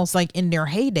they're almost like in their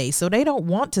heyday. So they don't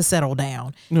want to settle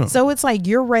down. No. So it's like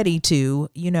you're ready to,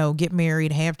 get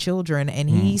married, have children, and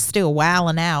he's still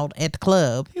wilding out at the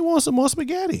club. He wants some more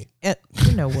spaghetti. You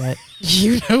know what?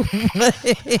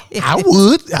 I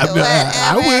would.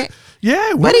 I would.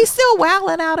 Yeah, but he's still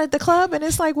wilding out at the club, and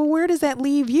it's like, well, where does that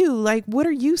leave you? Like, what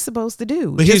are you supposed to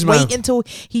do? But just wait until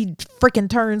he freaking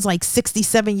turns like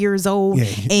 67 years old, and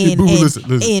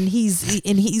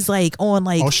he's like on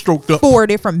like all stroked up 4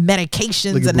 different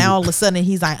medications, and now all of a sudden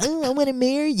he's like, oh, I want to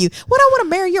marry you. What I want to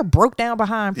marry your broke down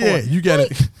behind for? Yeah, you got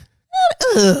it.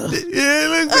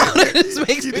 This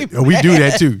makes me mad. We do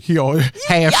that too. He all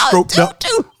half stroked up.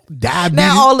 Diabetes.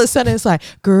 Now all of a sudden it's like,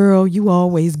 girl, you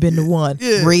always been the one.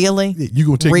 Yeah. Really? Yeah, you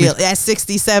gonna take me at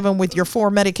 67 with your 4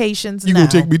 medications? You gonna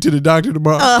take me to the doctor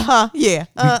tomorrow? Yeah.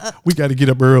 We got to get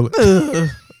up early.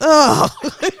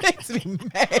 It makes me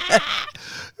mad.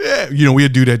 Yeah, we'll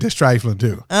do that. That's trifling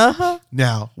too. Uh-huh.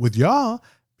 Now with y'all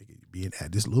being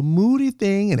at this little moody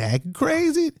thing and acting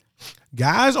crazy.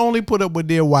 Guys only put up with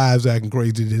their wives acting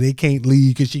crazy that they can't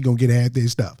leave because she gonna get half their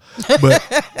stuff. But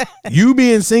you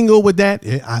being single with that,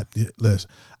 listen,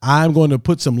 I'm going to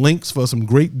put some links for some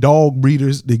great dog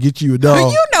breeders to get you a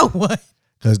dog. You know what?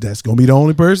 Because that's gonna be the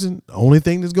only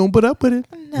thing that's gonna put up with it.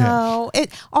 No,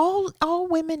 all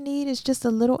women need is just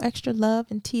a little extra love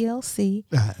and TLC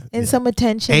and some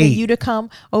attention, and you to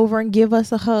come over and give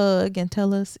us a hug and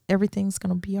tell us everything's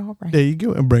gonna be all right. There you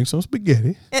go, and bring some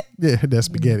spaghetti. Yeah, that's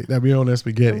spaghetti. That be on that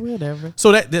spaghetti. Whatever.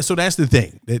 So that's the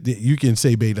thing that you can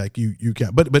say, babe, like you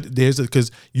can, but there's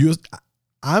because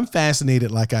I'm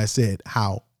fascinated, like I said,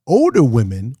 how older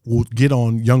women will get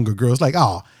on younger girls like,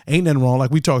 oh, ain't nothing wrong. Like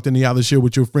we talked in the other show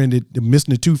with your friend that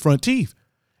missing the 2 front teeth.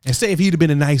 And say if he'd have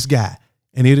been a nice guy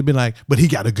and he'd have been like, but he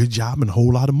got a good job and a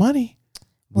whole lot of money.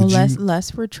 Well,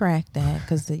 let's retract that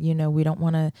because, we don't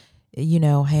want to,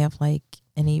 have like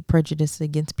any prejudice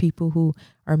against people who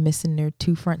are missing their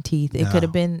 2 front teeth. It could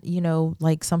have been,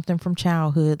 like something from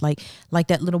childhood, like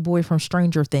that little boy from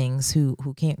Stranger Things who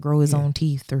can't grow his own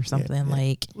teeth or something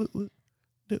like.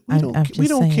 We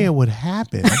don't care what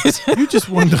happened. You just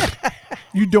wonder.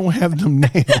 You don't have them now.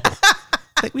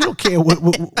 Like, we don't care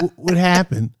what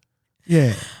happened.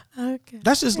 Yeah. Okay.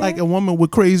 That's just like a woman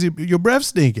with crazy, your breath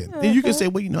stinking. Then you can say,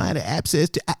 well, I had an abscess.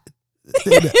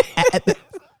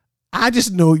 I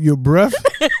just know your breath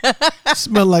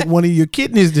smell like one of your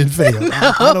kidneys didn't fail.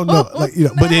 I don't know. Like,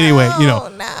 but anyway,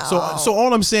 so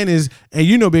all I'm saying is,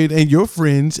 and baby, and your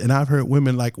friends, and I've heard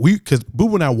women like because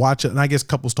Boo and I watch it, and I guess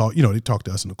couples talk, they talk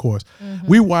to us in the course.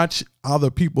 We watch other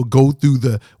people go through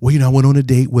I went on a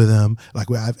date with him. Like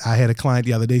I had a client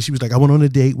the other day. She was like, I went on a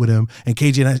date with him, and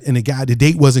KJ and the guy, the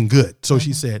date wasn't good. So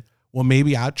she said, well,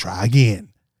 maybe I'll try again.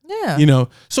 Yeah.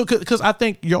 So because I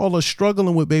think y'all are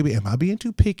struggling with, baby, am I being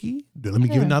too picky? Let me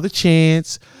give another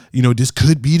chance. This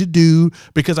could be the dude,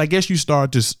 because I guess you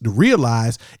start to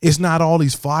realize it's not all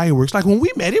these fireworks. Like when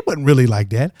we met, it wasn't really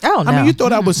like that. Oh, no. I mean, you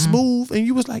thought I was smooth, and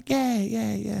you was like, yeah.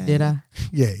 Did I?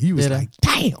 Yeah, he was like,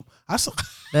 damn. I saw.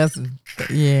 That's,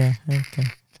 yeah, okay.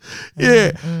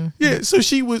 Yeah. So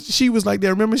she was like that.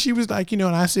 Remember, she was like, and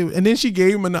I said, and then she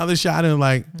gave him another shot, and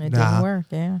like, it didn't work.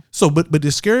 Yeah. So, but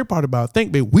the scary part about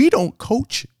babe, we don't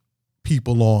coach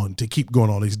people on to keep going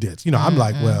on these dates. I'm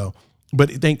like, well, but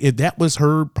if that was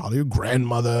probably her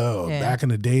grandmother or back in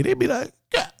the day, they'd be like,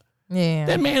 yeah,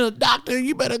 that man a doctor.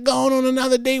 You better go on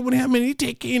another date with him, and he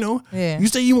take, you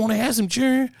say you want to have some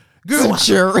children. Girl,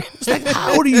 it's like,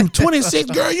 how old are you? 26,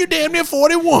 girl, you damn near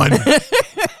 41.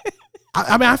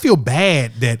 I mean, I feel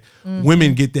bad that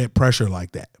women get that pressure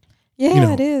like that.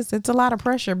 Yeah, it is. It's a lot of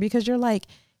pressure, because you're like,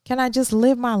 can I just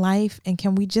live my life, and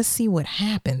can we just see what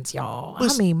happens, y'all?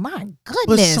 I mean, my goodness.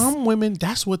 But some women,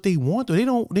 that's what they want. They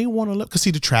want to look. Because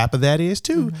see, the trap of that is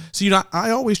too. So,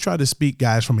 I always try to speak,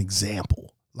 guys, from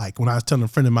example. Like when I was telling a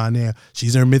friend of mine now,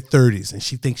 she's in her mid-30s, and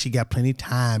she thinks she got plenty of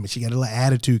time, and she got a little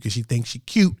attitude because she thinks she's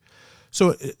cute.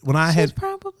 So when she's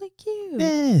probably cute.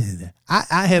 Yeah,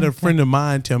 I had a friend of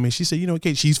mine tell me, she said,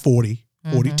 Kate, she's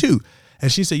 42.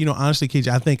 And she said, honestly, KJ,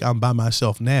 I think I'm by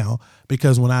myself now,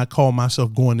 because when I called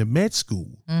myself going to med school,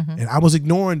 and I was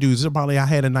ignoring dudes, probably I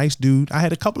had a nice dude. I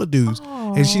had a couple of dudes.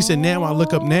 Aww. And she said, now I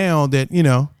look up now that,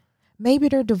 maybe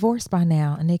they're divorced by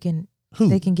now, and they can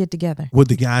get together. With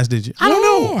the guys that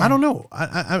I don't know.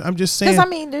 I'm just saying. Because, I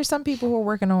mean, there's some people who are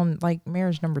working on like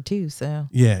marriage number 2, so.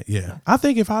 Yeah. I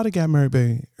think if I'd have got married,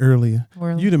 baby, earlier,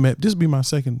 you'd have met, you'd be my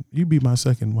second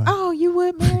wife. Oh, you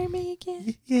would marry me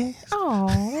again? Yes. Oh,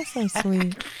 that's so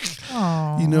sweet.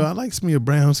 Oh. I like me a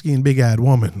brown-skinned, big-eyed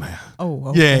woman now. Oh,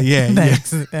 okay. Yeah.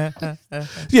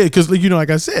 Yeah, because, like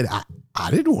I said,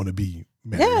 I didn't want to be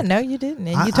married. Yeah, no, you didn't.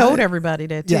 And you told everybody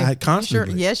that too. Yeah,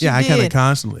 constantly. Sure. Yes, you did. I kind of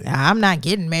constantly. I'm not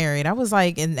getting married. I was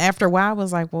like, and after a while, I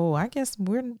was like, well, I guess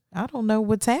I don't know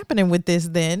what's happening with this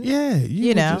then. Yeah,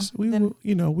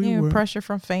 we were pressure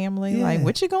from family. Yeah. Like,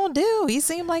 what you gonna do? He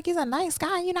seemed like he's a nice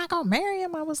guy. You're not gonna marry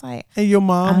him. I was like, and your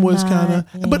mom was kind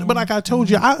of, but like I told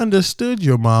you, I understood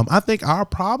your mom. I think our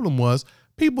problem was,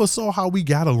 people saw how we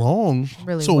got along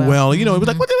really so well. It was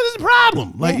like, what is the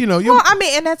problem? Like, well, I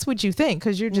mean, and that's what you think,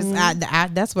 because you're just,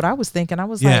 that's what I was thinking. I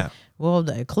was like, well,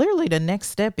 clearly the next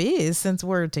step is, since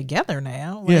we're together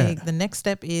now, like the next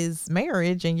step is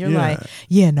marriage. And you're like,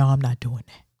 no, I'm not doing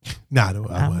that.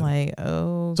 I'm like,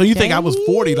 oh. So you think I was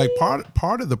 40? Like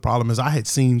part of the problem is I had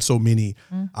seen so many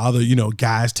other,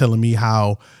 guys telling me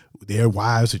how their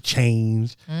wives have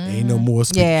changed. Ain't no more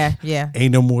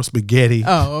ain't no more spaghetti.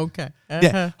 Oh, okay.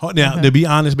 Yeah. Now, to be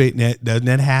honest, doesn't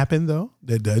that happen though?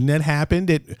 Doesn't that happen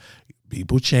that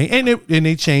people change, and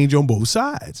they change on both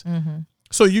sides?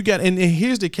 So you got, and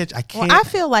here's the catch. I can't. Well, I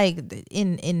feel like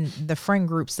in the friend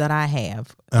groups that I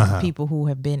have, people who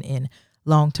have been in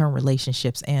long-term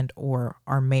relationships and or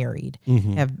are married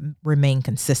have remained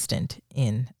consistent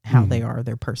in how they are,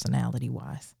 their personality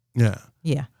wise.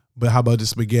 Yeah. But how about the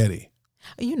spaghetti?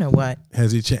 You know what?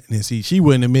 Has it changed? See, she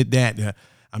wouldn't admit that.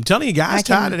 I'm telling you, guys,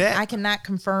 tired of that. I cannot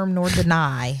confirm nor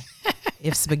deny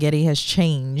if spaghetti has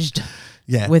changed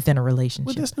within a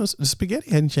relationship. Well, the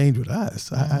spaghetti hadn't changed with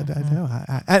us. I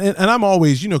and I'm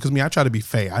always, because I try to be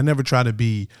fair. I never try to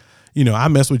be, I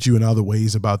mess with you in other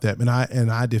ways about that. And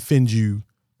I defend you,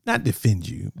 not defend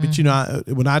you, but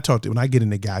when I get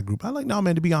in the guy group, I'm like, no,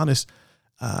 man, to be honest,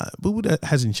 Boo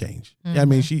hasn't changed. I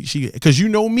mean, she because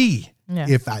me. Yeah.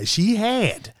 If she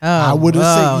had, I would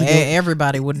have said,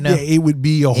 everybody would know. Yeah, it would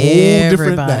be a whole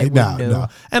different thing. No.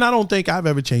 And I don't think I've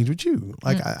ever changed with you.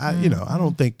 Like I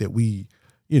don't think that we,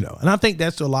 and I think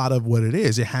that's a lot of what it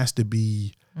is. It has to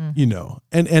be,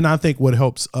 and I think what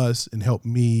helps us and helps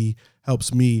me,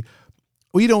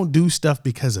 we don't do stuff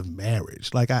because of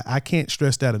marriage. Like I can't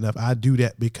stress that enough. I do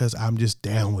that because I'm just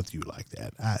down with you like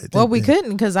that. We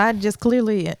couldn't, because I just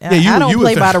clearly I don't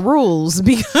play by the rules.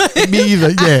 Because me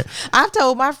either. Yeah, I've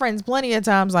told my friends plenty of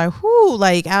times, like, whoo,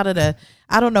 like out of the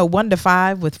I don't know, 1 to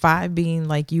 5, with 5 being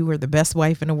like you were the best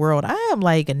wife in the world. I am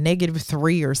like a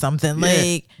 -3 or something. Yeah,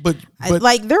 like, but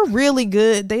like they're really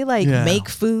good. They like make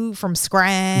food from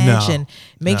scratch and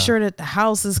make sure that the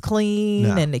house is clean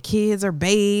and the kids are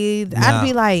bathed. I'd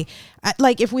be like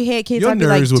if we had kids, your I'd be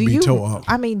like,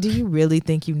 do you really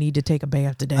think you need to take a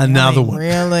bath today? Another one.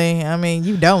 Really? I mean,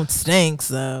 you don't stink,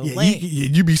 so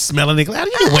you be smelling it. You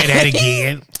can wear that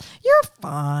again. You're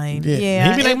fine.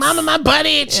 Yeah. He'd be like, Mama, my butt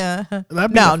itch. Yeah.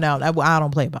 No, I don't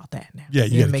play about that now. Yeah,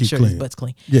 you gotta make sure clean. his butt's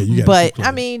clean. Yeah, you gotta keep clean.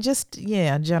 I mean, just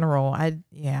in general,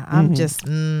 I'm just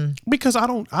because I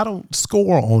don't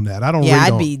score on that. I don't. Yeah,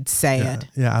 I'd be sad.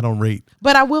 Yeah, I don't rate.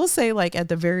 But I will say, like at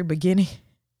the very beginning.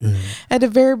 At the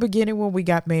very beginning when we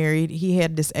got married, he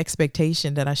had this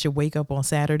expectation that I should wake up on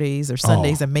Saturdays or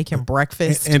Sundays and make him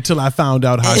breakfast. Until I found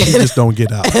out how she just don't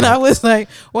get up. And I was like,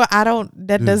 well,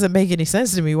 that doesn't make any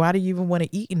sense to me. Why do you even want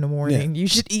to eat in the morning? You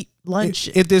should eat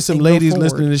lunch. If there's some ladies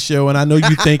listening to the show and I know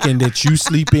you thinking that you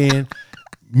sleep in,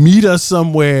 meet us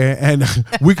somewhere and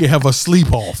we can have a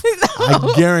sleep off.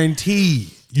 I guarantee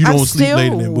you don't sleep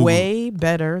later than boo-boo. Way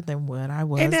better than what I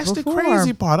was and that's before. The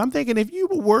crazy part. I'm thinking if you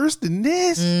were worse than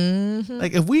this,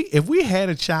 like if we had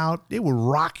a child, it would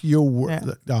rock your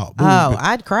world.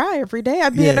 I'd cry every day.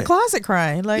 I'd be in the closet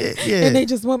crying, like, and they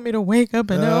just want me to wake up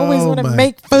and they always want to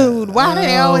make food. Why do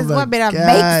they always want me to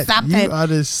make something? You are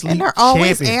the sleep and they're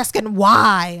always asking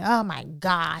why. Oh my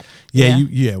God.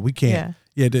 Yeah, we can't. Yeah.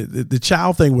 Yeah, the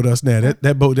child thing with us now,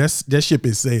 that boat, that ship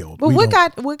is sailed. But what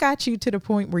got you to the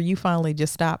point where you finally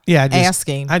just stopped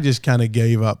asking? I just kind of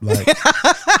gave up. Like,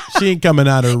 she ain't coming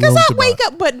out of her room. Because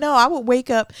I would wake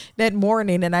up that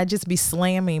morning and I'd just be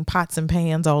slamming pots and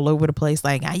pans all over the place.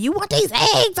 Like, you want these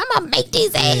eggs? I'm going to make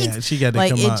these eggs. Yeah, she got to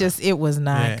come out. It was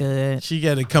not good. She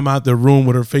got to come out the room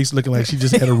with her face looking like she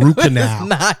just had a root canal.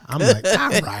 I'm like,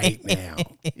 all right now.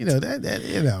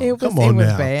 Come on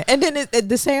now. Bad. And then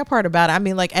the sad part about it, I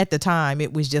mean, like at the time,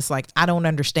 it was just like, I don't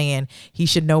understand. He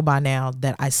should know by now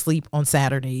that I sleep on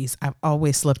Saturdays. I've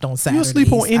always slept on Saturdays. You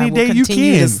sleep on any day you can.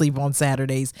 Continue to sleep on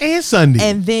Saturdays and Sunday.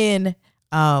 And then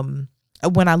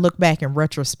when I look back in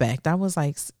retrospect, I was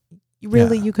like,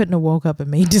 really, you couldn't have woke up and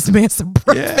made this man some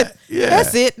breakfast? Yeah.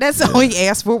 That's it. That's all he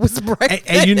asked for was breakfast.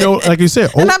 And like you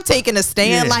said, and I'm taking a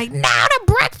stand like, the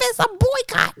breakfast, I'm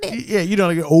boycotting it. Yeah,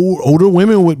 like older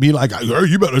women would be like,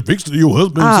 you better fix it to your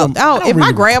husband. If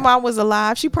my grandma was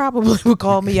alive, she probably would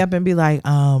call me up and be like,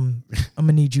 I'm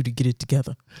gonna need you to get it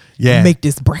together. Yeah, make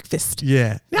this breakfast.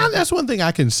 Yeah. Now that's one thing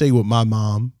I can say with my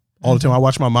mom all the time. I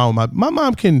watch my mom.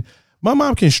 My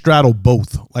mom can straddle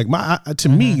both. Like to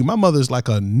me, my mother's like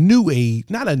a new age,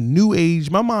 not a new age.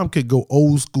 My mom could go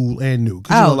old school and new.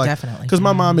 Definitely. Because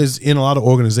my mom is in a lot of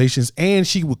organizations and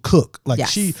she would cook. Like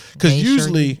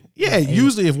usually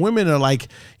if women are like,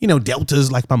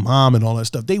 deltas like my mom and all that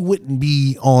stuff, they wouldn't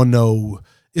be on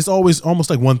it's always almost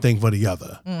like one thing for the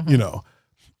other,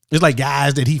 It's like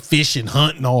guys that he fish and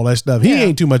hunt and all that stuff. He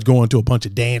ain't too much going to a bunch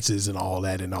of dances and all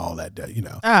that, Oh,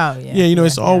 yeah. Yeah,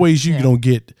 it's always you don't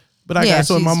get. But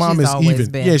my mom is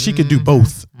even. Been. She could do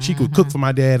both. She could cook for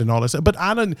my dad and all that stuff. But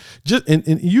I don't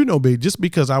babe, just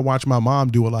because I watch my mom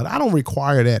do a lot, I don't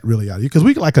require that really out of you because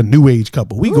we like a new age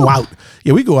couple. We go out.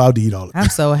 Yeah, we go out to eat all the time. I'm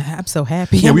so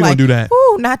happy. Yeah, we don't do that.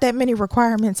 Ooh, not that many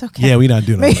requirements. Okay. Yeah, we not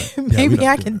doing that. Maybe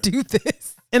I can do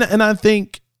this. And I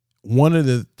think one of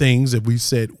the things that we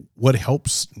said, what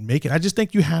helps make it, I just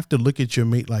think you have to look at your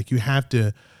mate like you have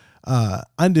to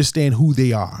understand who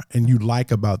they are and you like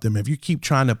about them. If you keep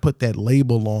trying to put that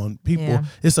label on people,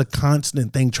 it's a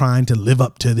constant thing trying to live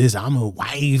up to this. I'm a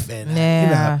wife and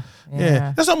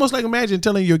that's almost like imagine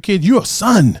telling your kid you're a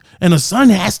son and a son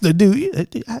has to do.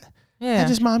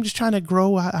 I'm just trying to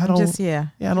grow. I don't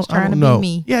know. Be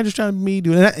me. Yeah, just trying to be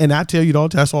me. And I tell you,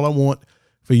 that's all I want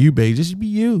for you, babe. Just be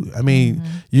you. I mean,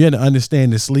 you had to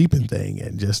understand the sleeping thing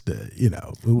and just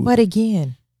But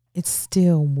again, it's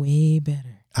still way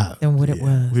better than what it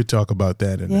was. We'll talk about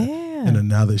that in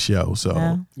another show.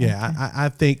 So I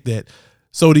think that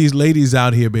these ladies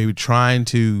out here, baby, trying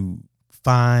to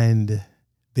find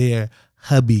their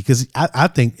hubby, because I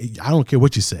think, I don't care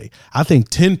what you say, I think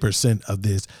 10% of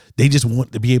this, they just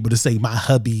want to be able to say my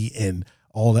hubby and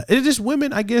all that. It's just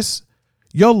women, I guess,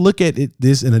 y'all look at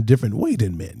this in a different way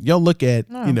than men. Y'all look at,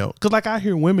 because like I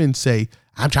hear women say,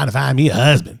 I'm trying to find me a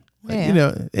husband.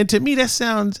 And to me that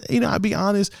sounds, I'll be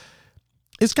honest,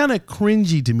 it's kind of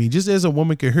cringy to me, just as a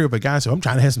woman can hear of a guy say, I'm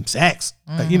trying to have some sex,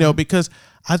 because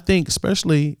I think,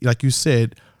 especially like you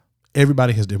said,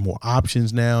 everybody has their more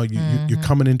options now. You're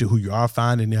coming into who you are,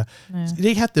 finding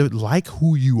they have to like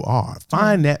who you are,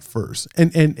 find that first.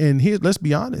 And here, let's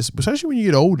be honest, especially when you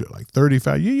get older, like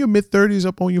 35, you're in your mid 30s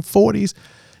up on your 40s,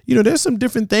 there's some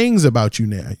different things about you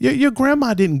now. Your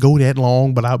grandma didn't go that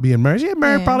long without being married. She got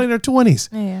married probably in her 20s.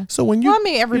 Yeah. So when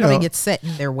everybody gets set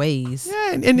in their ways.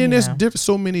 Yeah, and then there's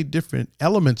so many different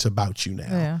elements about you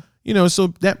now. Yeah. So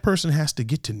that person has to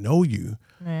get to know you.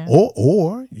 Yeah.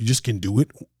 Or you just can do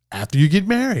it after you get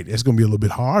married. It's going to be a little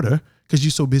bit harder because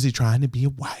you're so busy trying to be a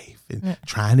wife and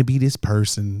trying to be this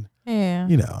person. Yeah.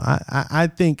 I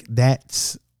think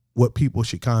that's what people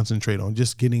should concentrate on,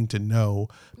 just getting to know.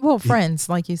 Well, friends,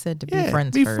 like you said, to be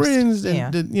friends be first. Friends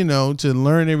and, to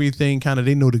learn everything, kind of,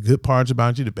 they know the good parts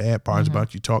about you, the bad parts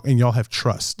about you, talk, and y'all have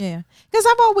trust. Yeah. Because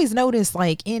I've always noticed,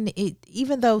 like,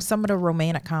 even though some of the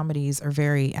romantic comedies are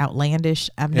very outlandish,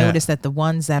 I've noticed that the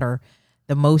ones that are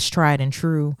the most tried and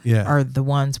true are the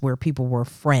ones where people were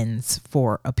friends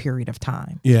for a period of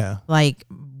time. Yeah. Like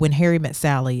When Harry Met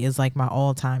Sally is like my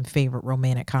all-time favorite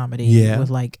romantic comedy with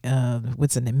like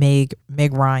what's in it, Meg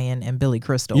Ryan and Billy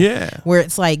Crystal. Yeah. Where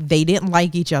it's like they didn't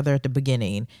like each other at the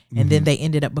beginning and then they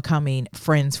ended up becoming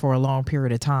friends for a long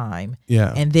period of time.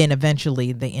 Yeah. And then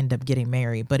eventually they end up getting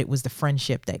married, but it was the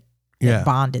friendship that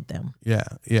bonded them. Yeah.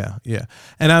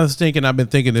 And I've been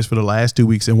thinking this for the last 2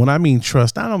 weeks. And when I mean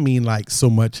trust, I don't mean like so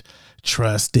much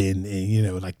trust and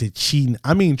like the cheating.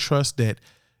 I mean trust that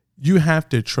you have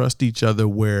to trust each other,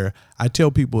 where I tell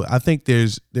people, I think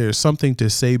there's something to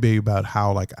say, babe, about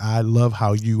how, like, I love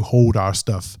how you hold our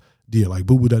stuff dear. Like,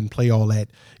 Boo Boo doesn't play all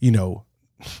that,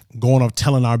 going off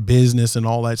telling our business and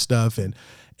all that stuff. And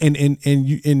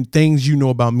things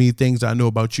about me, things I know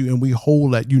about you, and we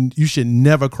hold that. You should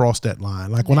never cross that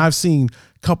line. Like when I've seen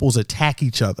couples attack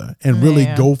each other and really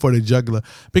go for the jugular,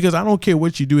 because I don't care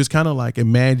what you do. It's kind of like,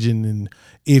 imagine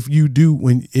if you do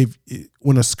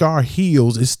when a scar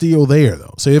heals, it's still there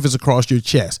though. So if it's across your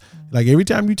chest, like every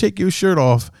time you take your shirt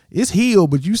off, it's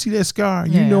healed, but you see that scar,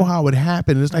 you know how it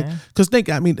happened. It's like, because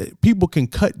people can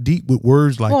cut deep with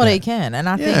words like that. Well, they can. And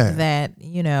I think that,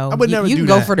 I would never you can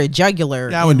go for the jugular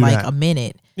in like a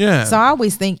minute. Yeah. So I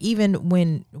always think, even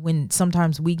when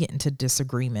sometimes we get into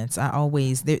disagreements, I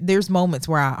always, there's moments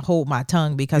where I hold my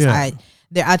tongue, because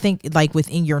I think, like,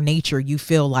 within your nature, you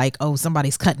feel like, oh,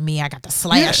 somebody's cutting me, I got to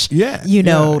slash,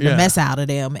 the mess out of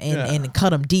them and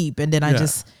cut them deep. And then I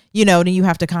just, then you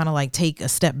have to kind of like take a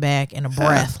step back and a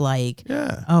breath, like,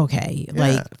 okay,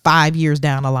 like 5 years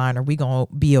down the line, are we going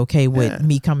to be okay with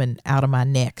me coming out of my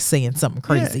neck saying something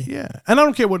crazy? Yeah. And I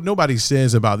don't care what nobody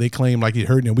says about, they claim like it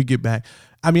hurt and we get back.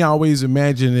 I mean, I always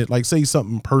imagine it like, say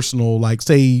something personal, like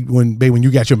say when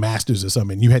you got your master's or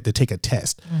something, and you had to take a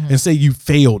test and say you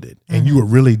failed it and you were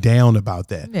really down about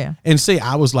that. Yeah. And say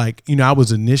I was like, I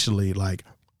was initially like,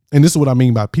 and this is what I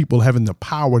mean by people having the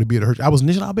power to be able to hurt you. I was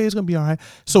initially, I bet it's going to be all right.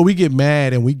 So we get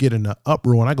mad and we get in an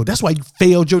uproar, and I go, that's why you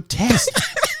failed your test.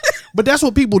 But that's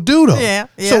what people do though. Yeah.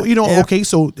 So, okay.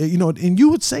 So, and you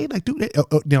would say like, dude,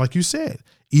 like you said,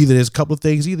 either there's a couple of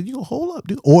things, either you go, hold up,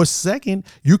 dude, or second,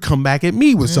 you come back at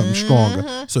me with something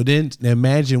stronger. So then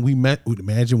imagine we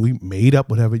made up,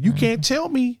 whatever. You can't tell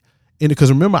me.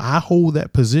 Because remember, I hold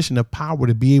that position of power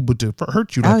to be able to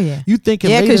hurt you. Like, you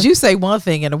thinking later, because you say one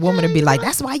thing and a woman would be like,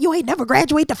 that's why you ain't never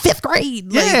graduate to 5th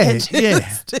grade.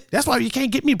 Like, that's why you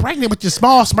can't get me pregnant with your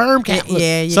small sperm count.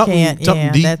 Yeah, you can't.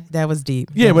 Something deep. That was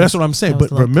deep. Yeah, but that's what I'm saying. But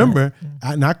remember,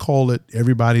 I call it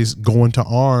everybody's going to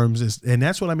arms. And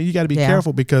that's what I mean. You got to be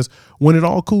careful, because when it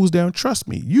all cools down, trust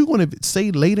me, you're going to say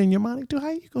later in your mind, like, dude,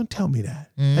 how you going to tell me that?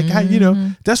 Like, how,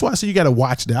 that's why I say you got to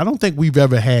watch that. I don't think we've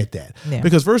ever had that.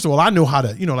 Because first of all, I know how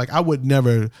to, like, I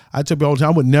tell people all the time,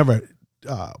 I would never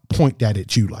point that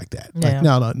at you like that. Like,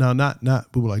 no,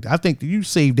 not people like that. I think that you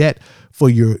save that for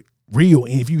your real,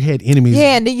 if you had enemies.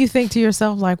 Yeah, and then you think to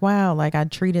yourself, like, wow, like, I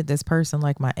treated this person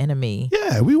like my enemy.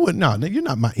 Yeah, we wouldn't. No, you're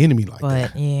not my enemy like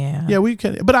that. Yeah, we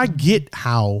can. But I get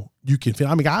how you can feel.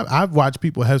 I mean, I've watched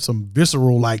people have some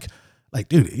visceral, like,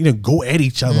 dude, go at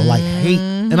each other, like hate.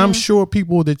 And I'm sure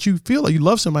people that you feel like you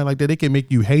love somebody like that, they can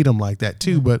make you hate them like that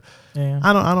too. But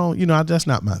I don't, that's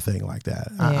not my thing like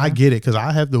that. I get it, because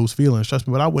I have those feelings, trust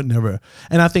me, but I would never.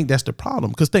 And I think that's the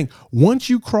problem, because once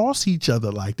you cross each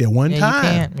other like that one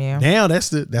time, now that's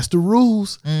the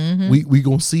rules. We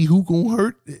gonna see who gonna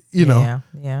hurt, Yeah.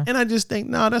 And I just think,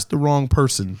 no, that's the wrong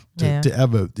person to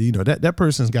ever, that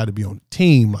person's got to be on the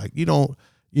team. Like,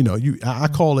 I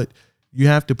call it, you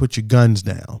have to put your guns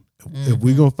down. If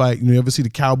we're going to fight, you ever see the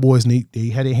Cowboys and they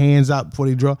had their hands out before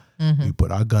they draw? We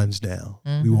put our guns down.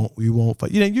 We won't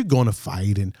fight. You're going to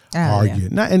fight and argue.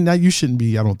 Yeah. Now you shouldn't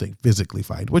be, I don't think, physically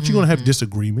fighting. But you're going to have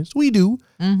disagreements. We do.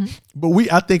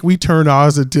 But I think we turn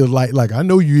ours into like I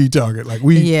know you eat target. Like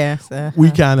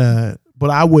we kind of, but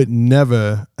I would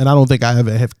never, and I don't think I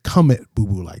ever have come at Boo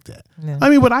Boo like that. Yeah. I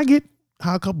mean, but I get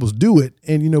how couples do it.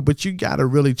 And, but you got to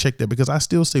really check that, because I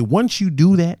still say once you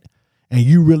do that and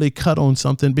you really cut on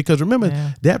something, because remember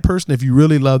that person, if you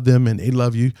really love them and they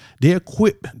love you, they're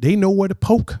equipped. They know where to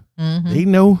poke. They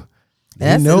know.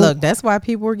 Look, that's why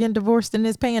people were getting divorced in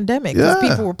this pandemic, because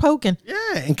people were poking.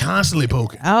 Yeah, and constantly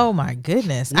poking. Oh my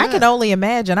goodness. I can only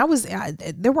imagine.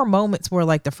 There were moments where,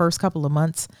 like, the first couple of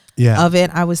months of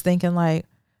it, I was thinking like,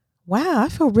 wow, I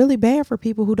feel really bad for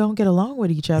people who don't get along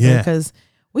with each other, because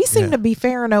we seem to be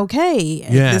faring okay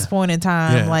at this point in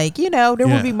time. Like, there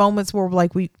would be moments where,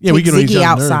 like, we take Ziggy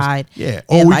outside.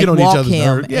 Or we get on each other's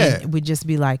nerves. And we'd just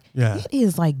be like, it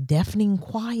is like deafening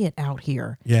quiet out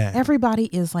here. Everybody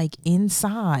is like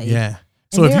inside.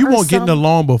 So if you weren't getting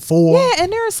along before.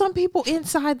 And there are some people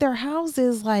inside their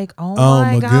houses like, oh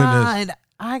my God. Goodness.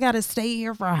 I gotta stay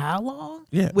here for how long?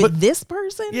 With this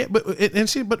person? But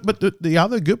the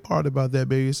other good part about that,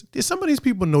 baby, is some of these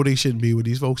people know they shouldn't be with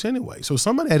these folks anyway. So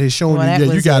some of that is showing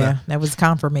you gotta. That was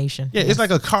confirmation. It's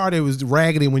like a car that was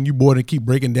raggedy when you bought it and keep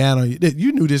breaking down on you.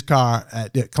 You knew this car.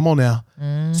 Come on now.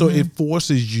 So it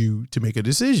forces you to make a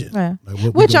decision.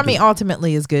 Like which I mean,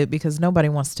 ultimately is good, because nobody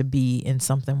wants to be in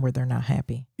something where they're not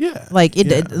happy. Like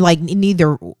like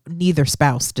neither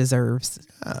spouse deserves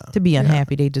to be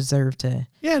unhappy. They deserve to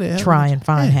try and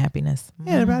find happiness.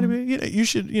 You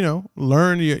should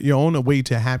learn your own way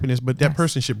to happiness, but that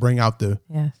person should bring out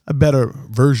a better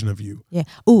version of you.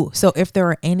 So if there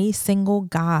are any single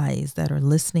guys that are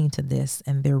listening to this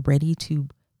and they're ready to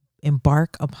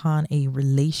embark upon a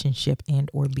relationship and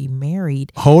or be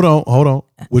married, hold on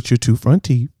with your 2 front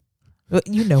teeth,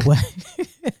 you know what.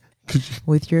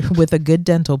 with a good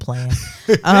dental plan.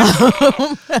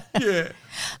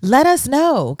 Let us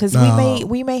know, because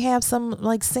we may have some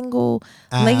like single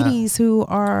ladies who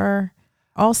are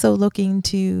also looking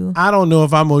to. I don't know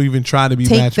if I'm gonna even try to be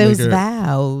take matchmaker, those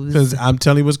vows, because I'm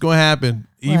telling you what's gonna happen.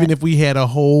 Even if we had a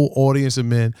whole audience of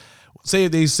men, say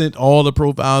if they sent all the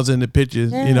profiles and the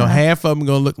pictures, half of them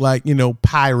gonna look like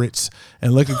pirates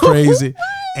and looking crazy.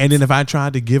 And then if I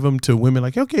tried to give them to women,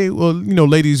 like, okay, well,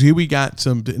 ladies, here we got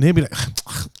some, and they'd be like,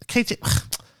 KJ,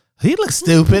 he looks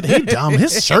stupid. He dumb.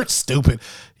 His shirt's stupid.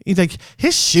 He's like,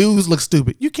 his shoes look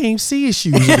stupid. You can't see his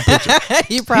shoes in the picture.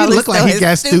 He probably look like he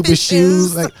got stupid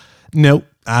shoes. Like, nope,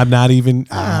 I'm not even.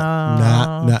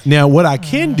 Not. Now, what I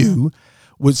can do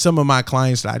with some of my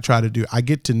clients that I try to do, I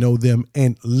get to know them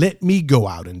and let me go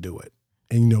out and do it.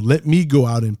 And, let me go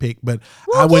out and pick. But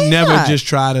I would never just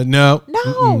try to, No,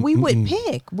 we would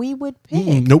pick. We would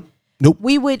pick. Nope.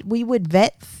 We would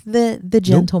vet the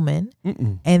gentleman,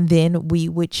 and then we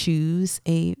would choose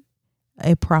a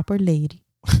proper lady.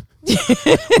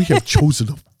 We have chosen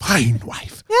a fine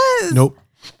wife. Yes. Nope.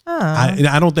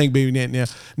 I don't think, baby. Now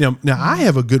I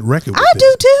have a good record. I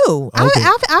do too. Okay.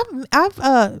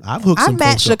 I've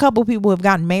matched a couple people who have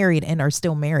gotten married and are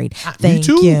still married. Thank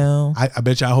you. You. I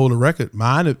bet you I hold a record.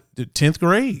 Mine at the 10th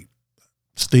grade.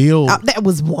 Still, that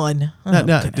was one.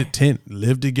 The 10th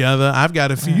lived together. I've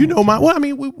got a few.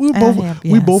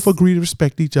 We both agree to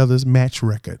respect each other's match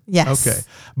record. Yes. Okay.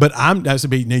 But that's a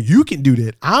big. Now you can do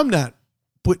that. I'm not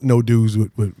putting no dudes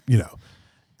with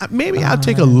Maybe I'll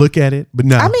take a look at it, but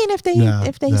no. I mean, if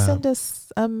they send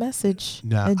us a message,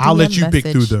 I'll let you pick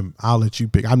through them. I'll let you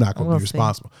pick. I'm not going to be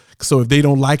responsible. So if they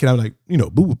don't like it, I'm like,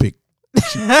 Boo will pick.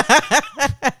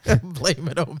 Blame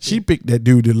it on me. She picked that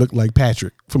dude that looked like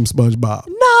Patrick from SpongeBob.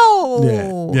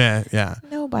 No. Yeah.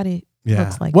 Nobody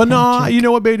looks like Well, Patrick. no, you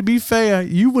know what, baby? To be fair,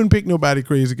 you wouldn't pick nobody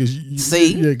crazy because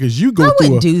you go I through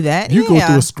wouldn't do that. You go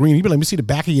through a screen. You be like, let me see the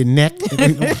back of your neck.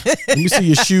 Let me see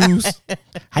your shoes.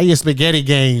 How your spaghetti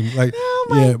game? Like,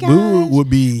 Boo would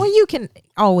be. Well, you can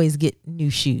always get new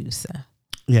shoes.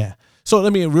 Yeah. So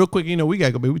let me real quick. We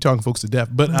gotta go. We're talking folks to death.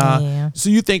 But so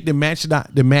you think the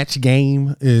match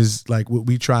game is like what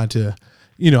we try to,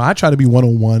 I try to be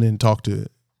 1-on-1 and talk to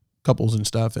couples and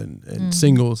stuff and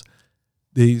singles.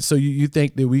 So you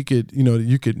think that we could,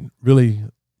 you could really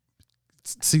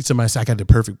see somebody say, I got the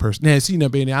perfect person. Now, see,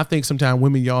 baby, I think sometimes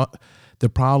women, the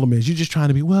problem is you're just trying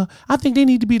to be, I think they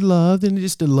need to be loved, and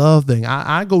just the love thing.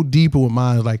 I go deeper with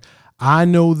mine. Like, I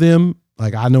know them,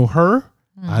 like I know her,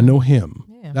 I know him.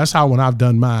 Yeah. That's how when I've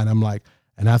done mine, I'm like,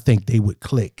 and I think they would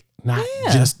click. Not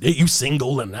just, hey, you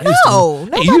single and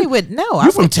nobody would. No,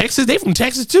 you from Texas? They from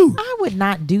Texas too. I would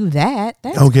not do that.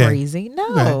 That's crazy.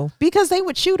 No, because they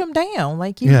would shoot them down.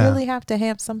 Like, you really have to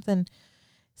have something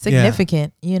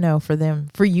significant,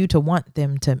 for you to want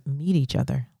them to meet each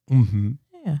other. Mm-hmm.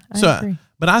 Yeah, I agree.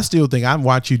 But I still think I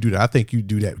watch you do that. I think you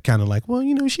do that kind of like, well,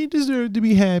 she deserved to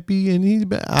be happy, and he's.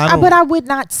 But I would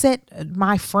not set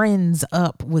my friends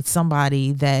up with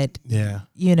somebody that,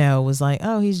 was like,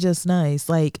 oh, he's just nice.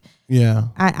 Like,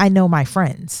 I know my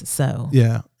friends, so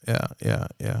yeah.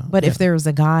 But if there's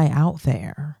a guy out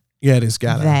there, this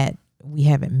guy that we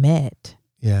haven't met,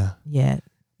 yet.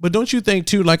 But don't you think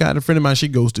too? Like I had a friend of mine, she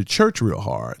goes to church real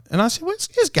hard, and I said, "Well,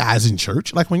 there's guys in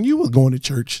church. Like when you were going to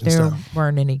church, and there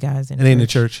weren't any guys in. It ain't in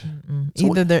church. So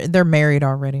either they're married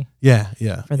already. Yeah.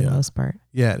 For the most part.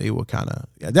 Yeah, they were kind of.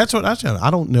 Yeah, that's what I said. I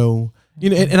don't know.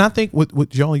 And I think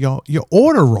with y'all, your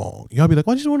order wrong. Y'all be like,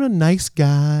 well, I just want a nice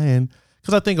guy, and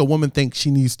because I think a woman thinks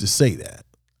she needs to say that.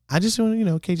 I just want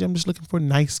KJ, I'm just looking for a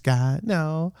nice guy.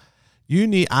 No.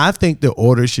 I think the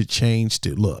order should change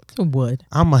to look. What?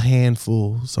 I'm a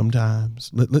handful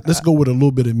sometimes. Let's go with a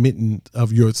little bit of admitting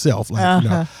of yourself.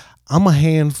 Like, I'm a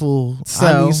handful. So,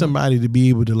 I need somebody to be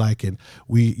able to like it.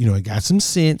 We, got some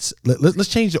sense. Let's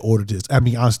change the order to this. I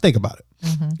mean, honest, think about it.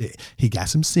 Mm-hmm. He got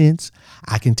some sense.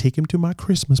 I can take him to my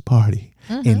Christmas party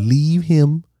and leave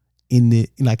him in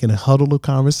a huddle of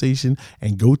conversation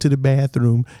and go to the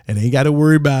bathroom and ain't got to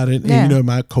worry about it. Yeah. And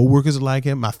my coworkers are like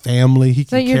him, my family. He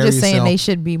can carry himself. So you're just saying they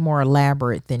should be more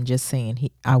elaborate than just saying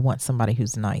I want somebody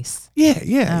who's nice. Yeah.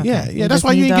 That's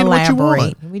why you ain't getting what you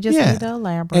want. We just need to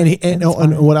elaborate. And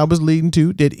what I was leading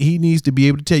to, that he needs to be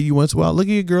able to tell you once in a while, look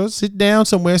at your girl, sit down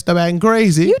somewhere, stop acting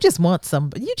crazy. You just want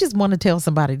to tell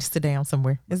somebody to sit down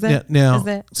somewhere. Is that?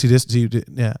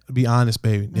 Be honest,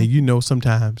 baby. Now,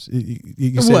 sometimes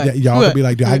you said that. Y'all could be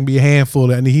like, I can be a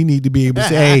handful, and he need to be able to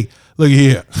say, hey, look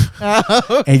here.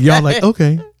 And y'all like,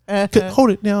 okay. Hold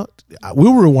it now.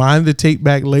 We'll rewind the tape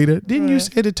back later. Didn't you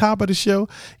say at the top of the show?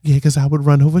 Yeah, because I would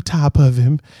run over top of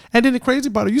him. And then the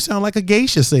crazy part, you sound like a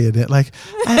geisha saying that. Like,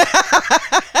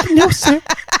 no, sir,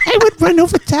 I would run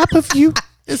over top of you.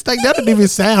 It's like, that doesn't even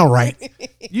sound right.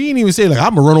 You ain't even say like,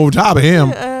 I'm going to run over top of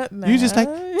him. No. You just like,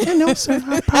 no, sir,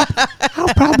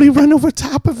 I'll probably run over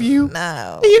top of you.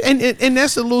 No. And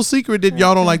that's a little secret that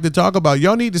y'all don't like to talk about.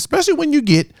 Y'all need, especially when you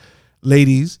get,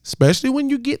 ladies, especially when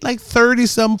you get like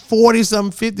 30-something,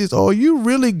 40-something, 50s, oh, you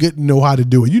really good to know how to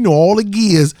do it. You know all the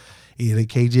gears. Either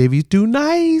KJV's too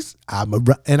nice.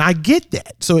 And I get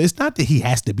that. So it's not that he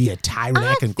has to be a tyrant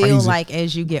acting crazy. I feel like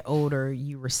as you get older,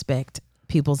 you respect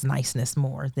people's niceness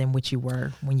more than what you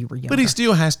were when you were younger. But he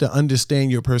still has to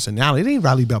understand your personality. It ain't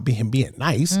really about him being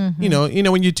nice. Mm-hmm.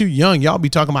 When you're too young, y'all be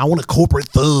talking about, I want a corporate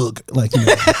thug. Like,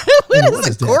 what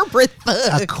is a corporate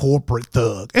thug? A corporate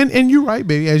thug. And you're right,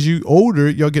 baby. As y'all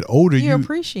get older, you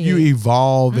appreciate, you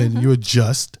evolve and you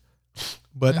adjust.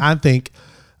 But I think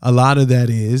a lot of that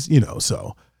is,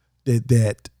 so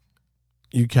that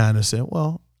you kind of say,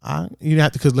 well, you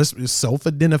have to, because it's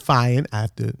self-identifying.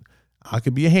 I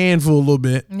could be a handful a little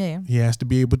bit. Yeah. He has to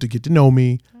be able to get to know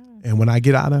me. And when I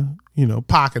get out of,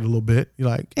 pocket a little bit, you're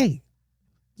like, hey.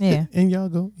 Yeah. And y'all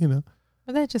go,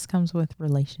 But that just comes with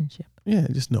relationship. Yeah,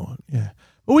 just knowing. Yeah.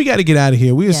 But we got to get out of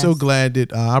here. We are so glad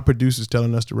that our producer's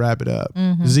telling us to wrap it up.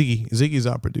 Mm-hmm. Ziggy's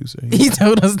our producer. He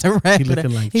told us to wrap it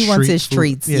up. Like he wants his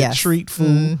treats. Yeah, treat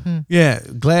food. Mm-hmm. Yeah.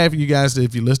 Glad for you guys that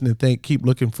if you're listening, keep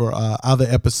looking for other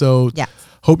episodes. Yeah.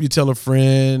 Hope you tell a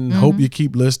friend. Mm-hmm. Hope you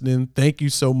keep listening. Thank you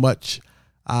so much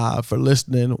for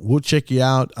listening. We'll check you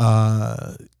out.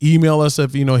 Email us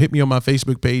if hit me on my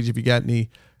Facebook page if you got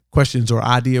any questions or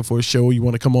idea for a show you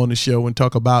want to come on the show and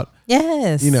talk about.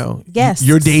 Yes. Yes.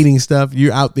 Your dating stuff.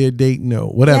 You're out there dating or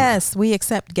whatever. Yes, we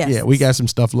accept guests. Yeah, we got some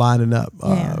stuff lining up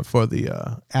for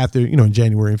the after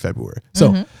January and February.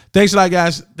 So thanks a lot,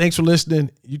 guys. Thanks for listening.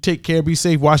 You take care. Be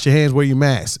safe. Wash your hands. Wear your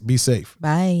mask. Be safe.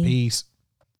 Bye. Peace.